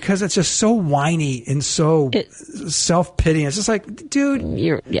to be, because it's just so whiny and so self-pitying. It's just like, dude,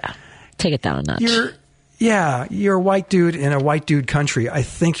 take it down a notch. You're a white dude in a white dude country. I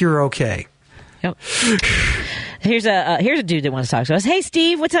think you're okay. Yep. Here's a dude that wants to talk to us. Hey,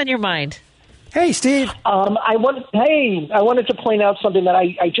 Steve, what's on your mind? Hey, Steve. I wanted to point out something that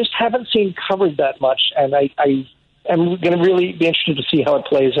I just haven't seen covered that much, and I am going to really be interested to see how it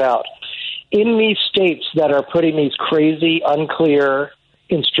plays out. In these states that are putting these crazy, unclear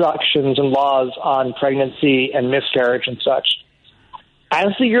instructions and laws on pregnancy and miscarriage and such, as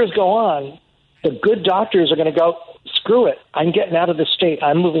the years go on, the good doctors are going to go, screw it, I'm getting out of this state,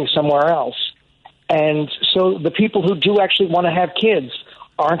 I'm moving somewhere else. And so the people who do actually want to have kids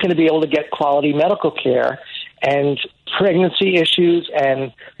aren't going to be able to get quality medical care, and pregnancy issues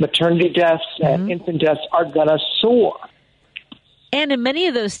and maternity deaths and infant deaths are going to soar. And in many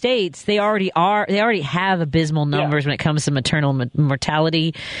of those states, they already have abysmal numbers when it comes to maternal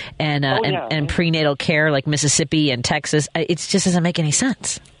mortality and prenatal care, like Mississippi and Texas. It just doesn't make any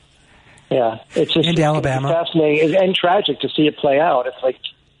sense. Yeah, it's just Alabama. Fascinating and tragic to see it play out. It's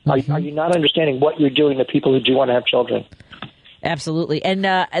like, are you not understanding what you're doing to people who do want to have children? Absolutely. And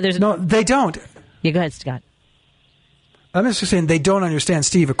they don't. Yeah, go ahead, Scott. I'm just saying they don't understand,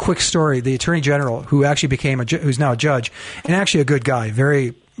 Steve. A quick story: the Attorney General, who actually who's now a judge, and actually a good guy,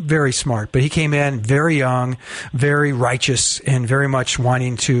 very, very smart, but he came in very young, very righteous, and very much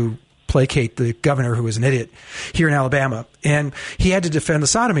wanting to placate the governor, who was an idiot here in Alabama, and he had to defend the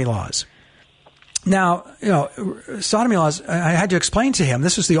sodomy laws. Now, sodomy laws, I had to explain to him,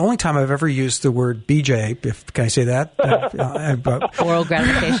 this is the only time I've ever used the word BJ, can I say that? Oral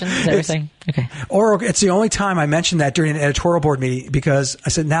gratification, is that what you're saying? Okay. Oral, it's the only time I mentioned that during an editorial board meeting, because I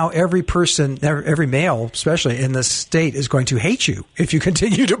said, now every person, every male, especially in this state, is going to hate you if you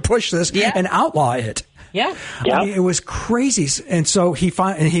continue to push this and outlaw it. Yeah. I mean, it was crazy. And so he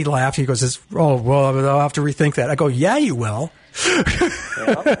laughed. He goes, "Oh, well, I'll have to rethink that." I go, "Yeah, you will."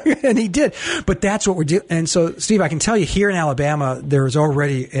 And he did. But that's what we're doing. And so, Steve, I can tell you here in Alabama, there is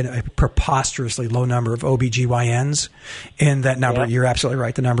already a preposterously low number of OBGYNs. And that number, you're absolutely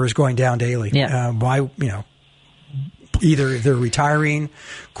right, the number is going down daily. Yeah. Either they're retiring,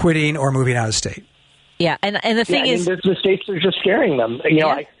 quitting, or moving out of state. Yeah, and the thing is, the states are just scaring them.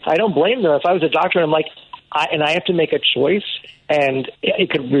 I don't blame them. If I was a doctor, I'm like, I have to make a choice, and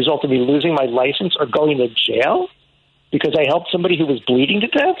it could result in me losing my license or going to jail because I helped somebody who was bleeding to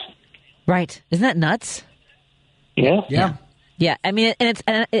death. Right? Isn't that nuts? Yeah. Yeah. I mean, and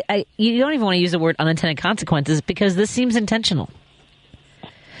you don't even want to use the word unintended consequences, because this seems intentional.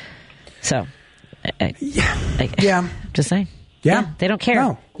 So, just saying. Yeah, they don't care.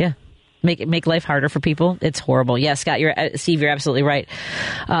 No. Yeah. Make life harder for people. It's horrible. Yeah, Scott, Steve, you're absolutely right.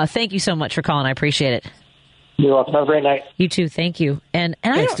 Thank you so much for calling. I appreciate it. You're welcome. Have a great night. You too. Thank you. And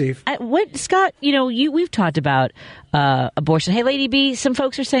thanks, Steve. Scott? We've talked about abortion. Hey, Lady B, some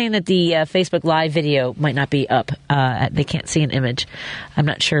folks are saying that the Facebook Live video might not be up. They can't see an image. I'm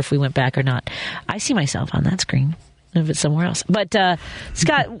not sure if we went back or not. I see myself on that screen. If it's somewhere else. But,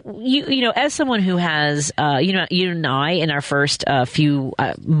 Scott, you as someone who has, you and I, in our first few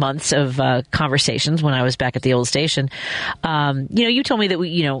months of conversations when I was back at the old station, you told me that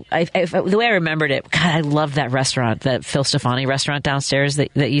the way I remembered it, God, I loved that restaurant, that Phil Stefani restaurant downstairs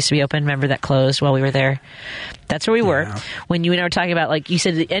that used to be open. Remember that closed while we were there? That's where we were when you and I were talking about, like you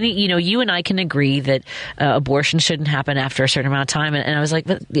said, you and I can agree that abortion shouldn't happen after a certain amount of time. And I was like,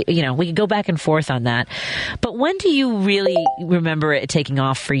 but, we could go back and forth on that. But when do you really remember it taking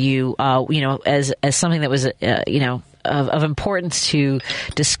off for you, as something that was, of importance to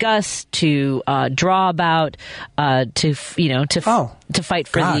discuss, to draw about, to fight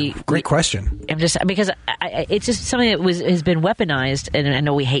for the great question. I'm just because it's just something that has been weaponized, and I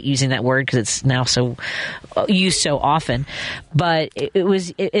know we hate using that word because it's now so used so often, but it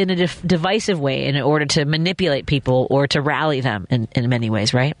was in a divisive way in order to manipulate people or to rally them in many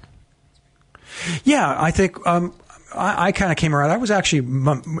ways, right? Yeah, I think. I kind of came around. I was actually,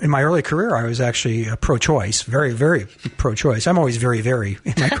 in my early career, I was actually pro-choice, very, very pro-choice. I'm always very, very,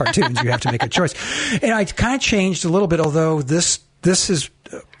 in my cartoons, you have to make a choice. And I kind of changed a little bit, although this is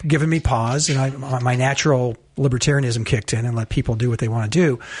given me pause, and my natural libertarianism kicked in and let people do what they want to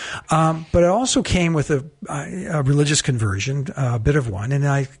do. But it also came with a religious conversion, a bit of one, and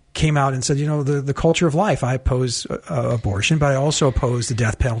I came out and said, the culture of life. I oppose abortion, but I also oppose the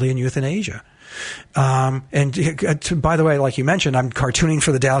death penalty and euthanasia. And by the way, like you mentioned, I'm cartooning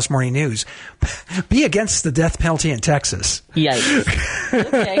for the Dallas Morning News. Be against the death penalty in Texas. Yikes.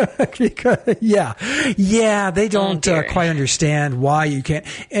 Okay. Because, they don't quite understand why you can't.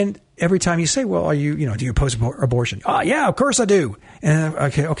 And every time you say, well, do you oppose abortion? Oh, yeah, of course I do. And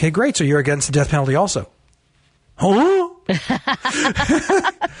okay, great. So you're against the death penalty also. Huh?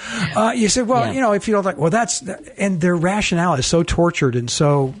 You said, well, if you don't like, well, and their rationale is so tortured and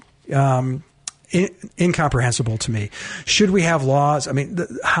so, incomprehensible to me. Should we have laws? I mean,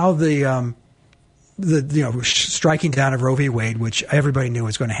 how the striking down of Roe v. Wade, which everybody knew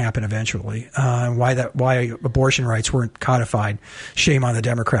was going to happen eventually, why abortion rights weren't codified. Shame on the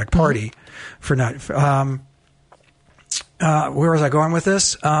Democratic Party for not. Where was I going with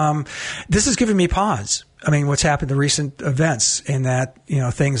this? This is giving me pause. I mean, what's happened, the recent events, in that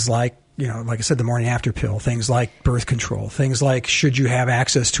things like. Like I said, the morning after pill, things like birth control, things like should you have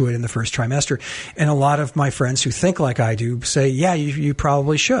access to it in the first trimester. And a lot of my friends who think like I do say, yeah, you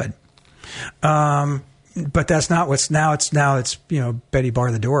probably should. But that's not what's now. It's Betty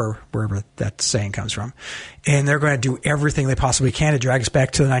bar the door, wherever that saying comes from. And they're going to do everything they possibly can to drag us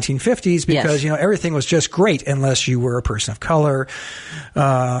back to the 1950s because, everything was just great unless you were a person of color,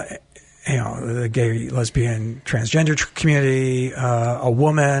 the gay, lesbian, transgender community, a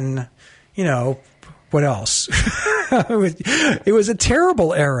woman. What else? It was a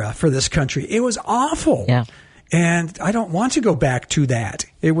terrible era for this country. It was awful. Yeah. And I don't want to go back to that.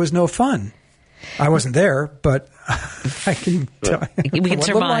 It was no fun. I wasn't there, but I can. We can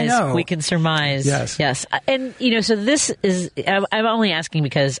surmise. We can surmise. Yes. And so this is. I'm only asking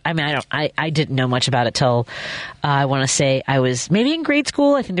because I didn't know much about it till I want to say I was maybe in grade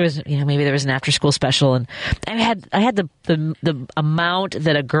school. I think there was maybe there was an after school special, and I had the amount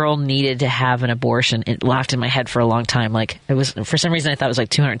that a girl needed to have an abortion. It locked in my head for a long time. Like it was for some reason I thought it was like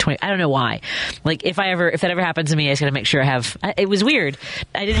 220. I don't know why. Like if that ever happens to me, I just got to make sure I have. It was weird.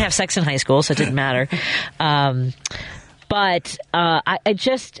 I didn't have sex in high school, so it didn't matter. But I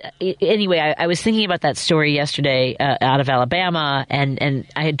was thinking about that story yesterday out of Alabama, and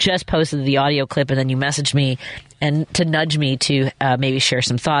I had just posted the audio clip, and then you messaged me and to nudge me to maybe share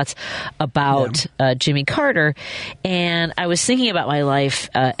some thoughts about Jimmy Carter. And I was thinking about my life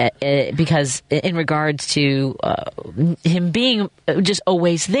because in regards to him being just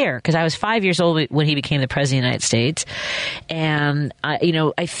always there, because I was 5 years old when he became the president of the United States. And,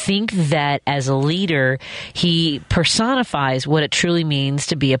 I think that as a leader, he personifies what it truly means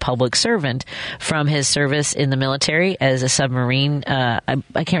to be a public servant, from his service in the military as a submarine.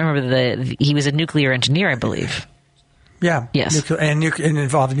 I can't remember he was a nuclear engineer, I believe. Yeah. Yes. And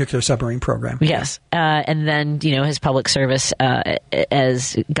involved in the nuclear submarine program. Yes. And then, his public service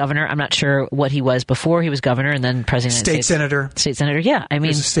as governor. I'm not sure what he was before he was governor and then president of the United States. State senator. Yeah. I mean, he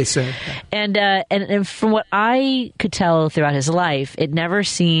was a state senator. Yeah. And from what I could tell throughout his life, it never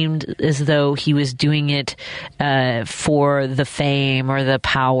seemed as though he was doing it for the fame or the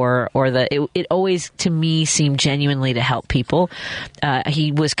power or it always, to me, seemed genuinely to help people.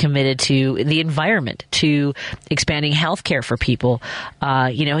 He was committed to the environment, to expanding healthcare for people.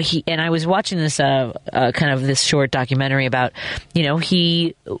 And I was watching this kind of this short documentary about,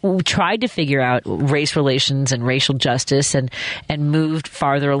 he tried to figure out race relations and racial justice and moved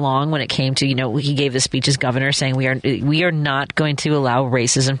farther along when it came to, he gave this speech as governor saying we are not going to allow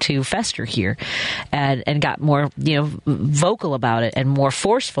racism to fester here, and got more, vocal about it and more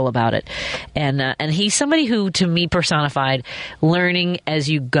forceful about it. And he's somebody who, to me, personified learning as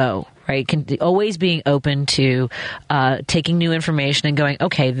you go. Right, always being open to taking new information and going,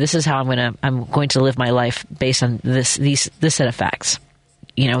 okay, this is how I'm going to live my life based on this set of facts,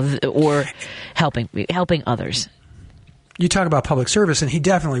 or helping others. You talk about public service, and he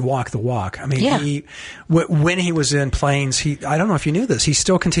definitely walked the walk. I mean, when he was in Plains, I don't know if you knew this, he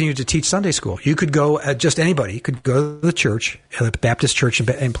still continued to teach Sunday school. You could go, just anybody could go to the church, the Baptist church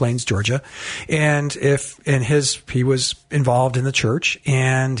in Plains, Georgia, and he was involved in the church,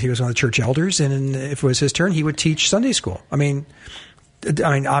 and he was one of the church elders, and if it was his turn, he would teach Sunday school. I mean,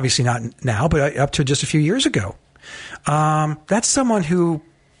 obviously not now, but up to just a few years ago. That's someone who,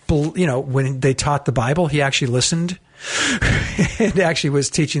 when they taught the Bible, he actually listened. It actually was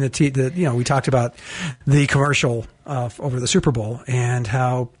teaching we talked about the commercial over the Super Bowl and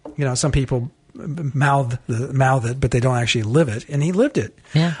how, some people mouth it, but they don't actually live it. And he lived it.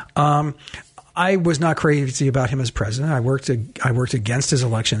 Yeah. I was not crazy about him as president. I worked against his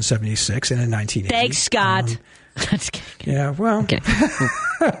election in 76 and in 1980. Thanks, Scott. Yeah, well, okay.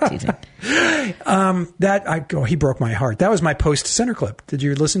 He broke my heart. That was my post center clip. Did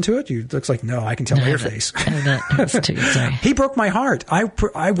you listen to it? Looks like no. I can tell by your face. Sorry. He broke my heart.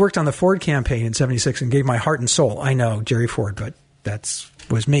 I worked on the Ford campaign in 76 and gave my heart and soul. I know Jerry Ford, but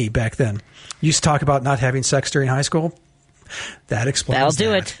was me back then. Used to talk about not having sex during high school. That explains.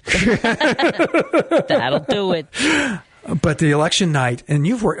 That'll do it. But the election night, and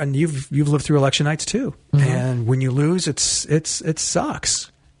you've lived through election nights too. Mm-hmm. And when you lose, it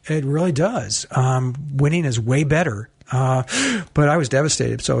sucks. It really does. Winning is way better. But I was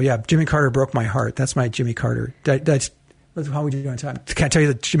devastated. So yeah, Jimmy Carter broke my heart. That's my Jimmy Carter. How would you do on time? Can I tell you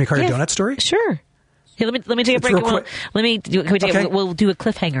the Jimmy Carter donut story? Sure. Hey, let me take a break. We'll do a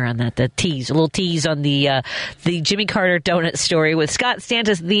cliffhanger on that. A little tease on the Jimmy Carter donut story with Scott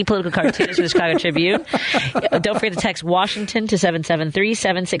Stantis, the political cartoonist for the Chicago Tribune. Don't forget to text Washington to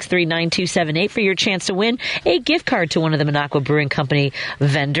 773-763-9278 for your chance to win a gift card to one of the Minocqua Brewing Company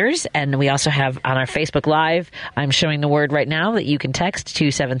vendors. And we also have on our Facebook Live, I'm showing the word right now that you can text to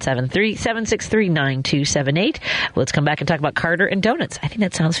 773-763-9278. Let's come back and talk about Carter and donuts. I think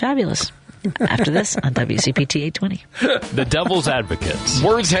that sounds fabulous. After this on WCPT 820. The Devil's Advocates.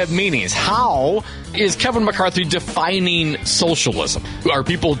 Words have meanings. How is Kevin McCarthy defining socialism? Are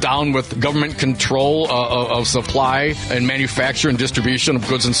people down with government control of supply and manufacture and distribution of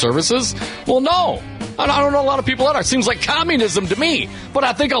goods and services? Well, no. I don't know a lot of people that are. It seems like communism to me. But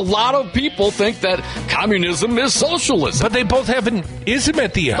I think a lot of people think that communism is socialism. But they both have an ism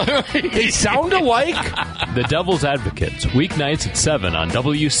at the end. They sound alike. The Devil's Advocates, weeknights at 7 on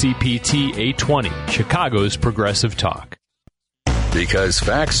WCPT 820, Chicago's Progressive Talk. Because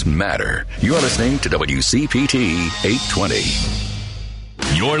facts matter. You're listening to WCPT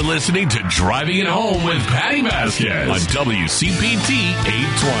 820. You're listening to Driving It Home with Patty Vasquez on WCPT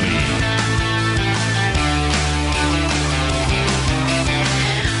 820.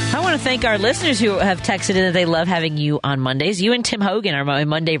 I want to thank our listeners who have texted in that they love having you on Mondays. You and Tim Hogan are my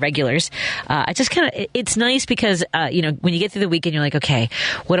Monday regulars. It's nice because, when you get through the weekend, you're like, okay,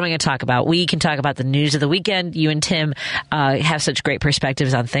 what am I going to talk about? We can talk about the news of the weekend. You and Tim have such great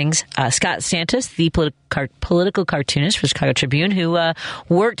perspectives on things. Scott Stantis, the political cartoonist for Chicago Tribune, who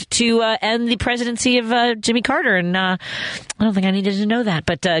worked to end the presidency of Jimmy Carter. And I don't think I needed to know that.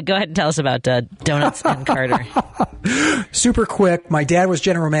 But go ahead and tell us about donuts and Carter. Super quick. My dad was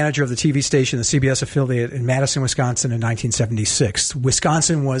general manager of the TV station, the CBS affiliate in Madison, Wisconsin in 1976.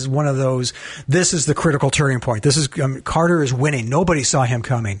 Wisconsin was one of those, this is the critical turning point. Carter is winning. Nobody saw him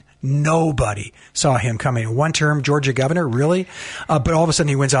coming. Nobody saw him coming. One term, Georgia governor, really? But all of a sudden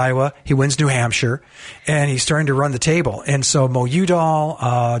he wins Iowa, he wins New Hampshire, and he's starting to run the table. And so Mo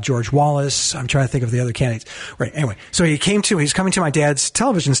Udall, George Wallace, I'm trying to think of the other candidates. Right, anyway. So he's coming to my dad's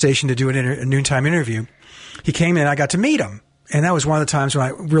television station to do a noontime interview. He came in, I got to meet him. And that was one of the times when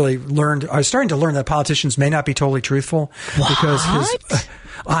I really I was starting to learn that politicians may not be totally truthful. What? Because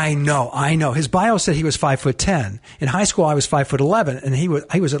I know. His bio said he was 5'10". In high school, I was 5'11", and he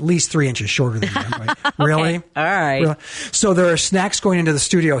was at least 3 inches shorter than me. Right? Really? Okay. All right. Really? So there are snacks going into the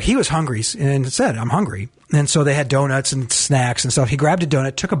studio. He was hungry and said, "I'm hungry." And so they had donuts and snacks and stuff. He grabbed a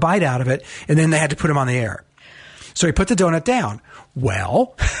donut, took a bite out of it, and then they had to put him on the air. So he put the donut down.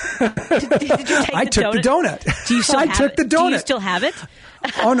 Well, did you take I took the donut. Do you still I have took it? the donut. Do you still have it?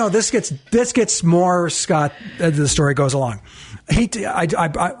 Oh no, this gets more, Scott, as the story goes along. I had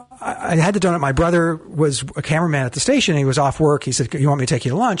the donut. My brother was a cameraman at the station. He was off work. He said, "You want me to take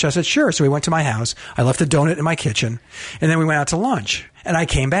you to lunch?" I said, "Sure." So we went to my house. I left the donut in my kitchen, and then we went out to lunch. And I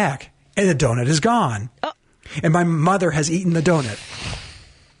came back, and the donut is gone. Oh. And my mother has eaten the donut.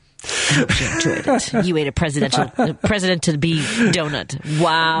 I hope you enjoyed it. You ate a president-to-be donut.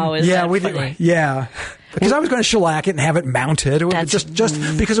 Wow, is that funny? Yeah. Because I was going to shellac it and have it mounted. It was just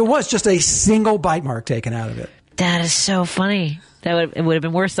because it was just a single bite mark taken out of it. That is so funny. It would have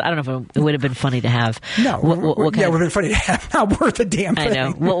been worse. I don't know if it would have been funny to have. No. It would have been funny to have. Not worth a damn thing. I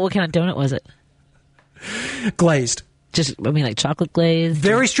know. What kind of donut was it? Glazed. Like chocolate glazed?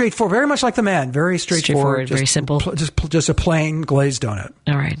 Very straightforward. Very much like the man. Very straightforward. Very simple. Just a plain glazed donut.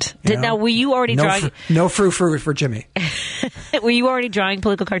 All right. Now, were you already drawing... No frou-frou for Jimmy. Were you already drawing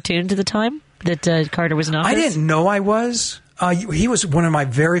political cartoons at the time that Carter was in office? I didn't know I was. He was one of my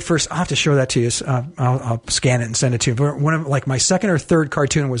very first... I'll have to show that to you. I'll scan it and send it to you. But my second or third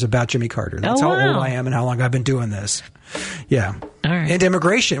cartoon was about Jimmy Carter. That's how old I am and how long I've been doing this. Yeah. All right. And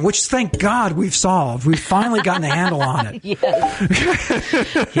immigration, which thank God we've solved. We've finally gotten a handle on it. Yeah.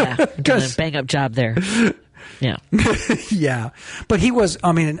 Done a bang-up job there. Yeah. Yeah. But he was,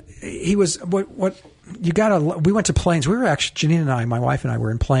 what you got to, we went to Plains. We were actually, Janine and I, my wife and I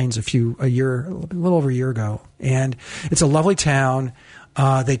were in Plains a little over a year ago. And it's a lovely town.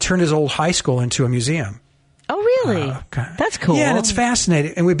 They turned his old high school into a museum. Oh, really? That's cool. Yeah, and it's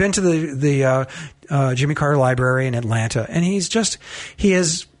fascinating. And we've been to the Jimmy Carter Library in Atlanta, and he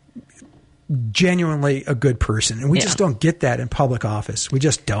is genuinely a good person. And we just don't get that in public office. We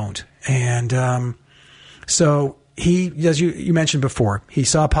just don't. And so he, as you mentioned before, he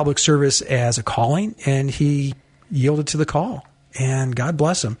saw public service as a calling, and he yielded to the call. And God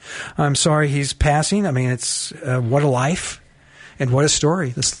bless him. I'm sorry he's passing. I mean, it's what a life. And what a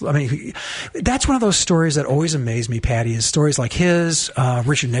story. That's one of those stories that always amaze me, Patty, is stories like his,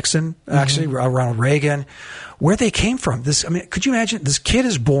 Richard Nixon, actually, Ronald Reagan, where they came from. Could you imagine? This kid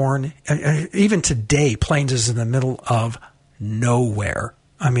is born, even today, Plains is in the middle of nowhere.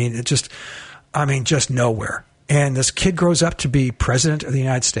 Just nowhere. And this kid grows up to be president of the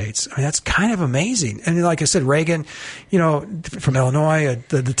United States. I mean, that's kind of amazing. And like I said, Reagan, from Illinois,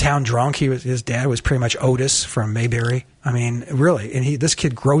 the town drunk. His dad was pretty much Otis from Mayberry. I mean, really. And this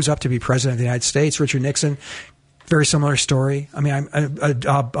kid grows up to be president of the United States. Richard Nixon, very similar story. I mean,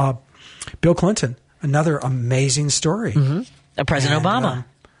 Bill Clinton, another amazing story. Mm-hmm. President Obama.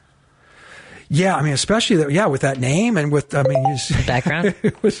 Yeah, I mean, especially with that name and with, the background.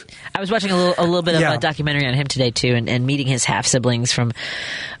 I was watching a little bit of a documentary on him today too, and meeting his half siblings from.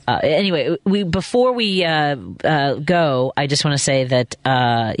 Anyway, before we go, I just want to say that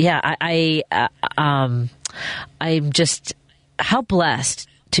I'm just how blessed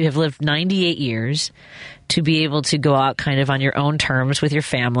to have lived 98 years. To be able to go out kind of on your own terms with your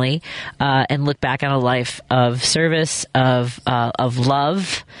family and look back on a life of service, of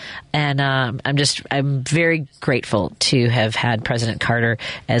love. And I'm very grateful to have had President Carter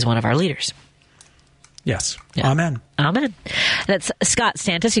as one of our leaders. Yes. Yeah. Amen. That's Scott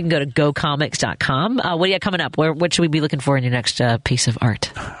Santos. You can go to gocomics.com. What do you got coming up? What should we be looking for in your next piece of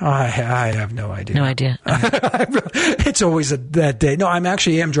art? I have no idea. No idea. It's always that day. No, I'm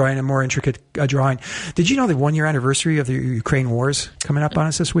drawing a more intricate drawing. Did you know the 1-year anniversary of the Ukraine wars coming up on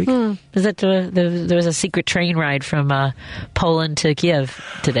us this week? Is that there was a secret train ride from Poland to Kiev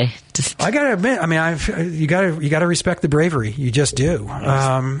today? I got to admit, you got to respect the bravery. You just do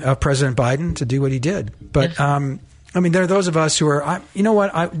of President Biden to do what he did. But there are those of us who are. I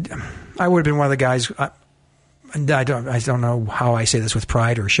would have been one of the guys. I don't know how I say this with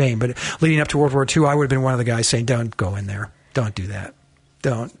pride or shame, but leading up to World War II, I would have been one of the guys saying, "Don't go in there. Don't do that.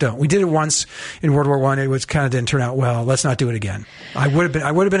 Don't." We did it once in World War I. It didn't turn out well. Let's not do it again. I would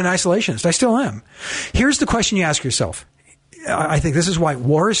have been an isolationist. I still am. Here's the question you ask yourself. I think this is why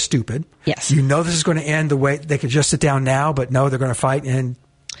war is stupid. Yes. You know this is going to end the way they could just sit down now, but no, they're going to fight and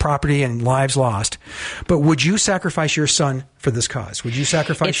property and lives lost. But would you sacrifice your son for this cause? Would you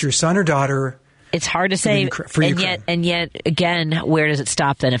sacrifice your son or daughter? It's hard to say, and yet, again, where does it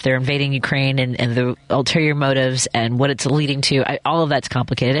stop then? If they're invading Ukraine and the ulterior motives and what it's leading to, all of that's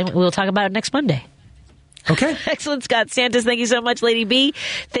complicated. And we'll talk about it next Monday. Okay. Excellent, Scott Santos. Thank you so much, Lady B.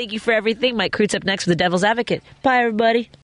 Thank you for everything. Mike Krutz up next with The Devil's Advocate. Bye, everybody.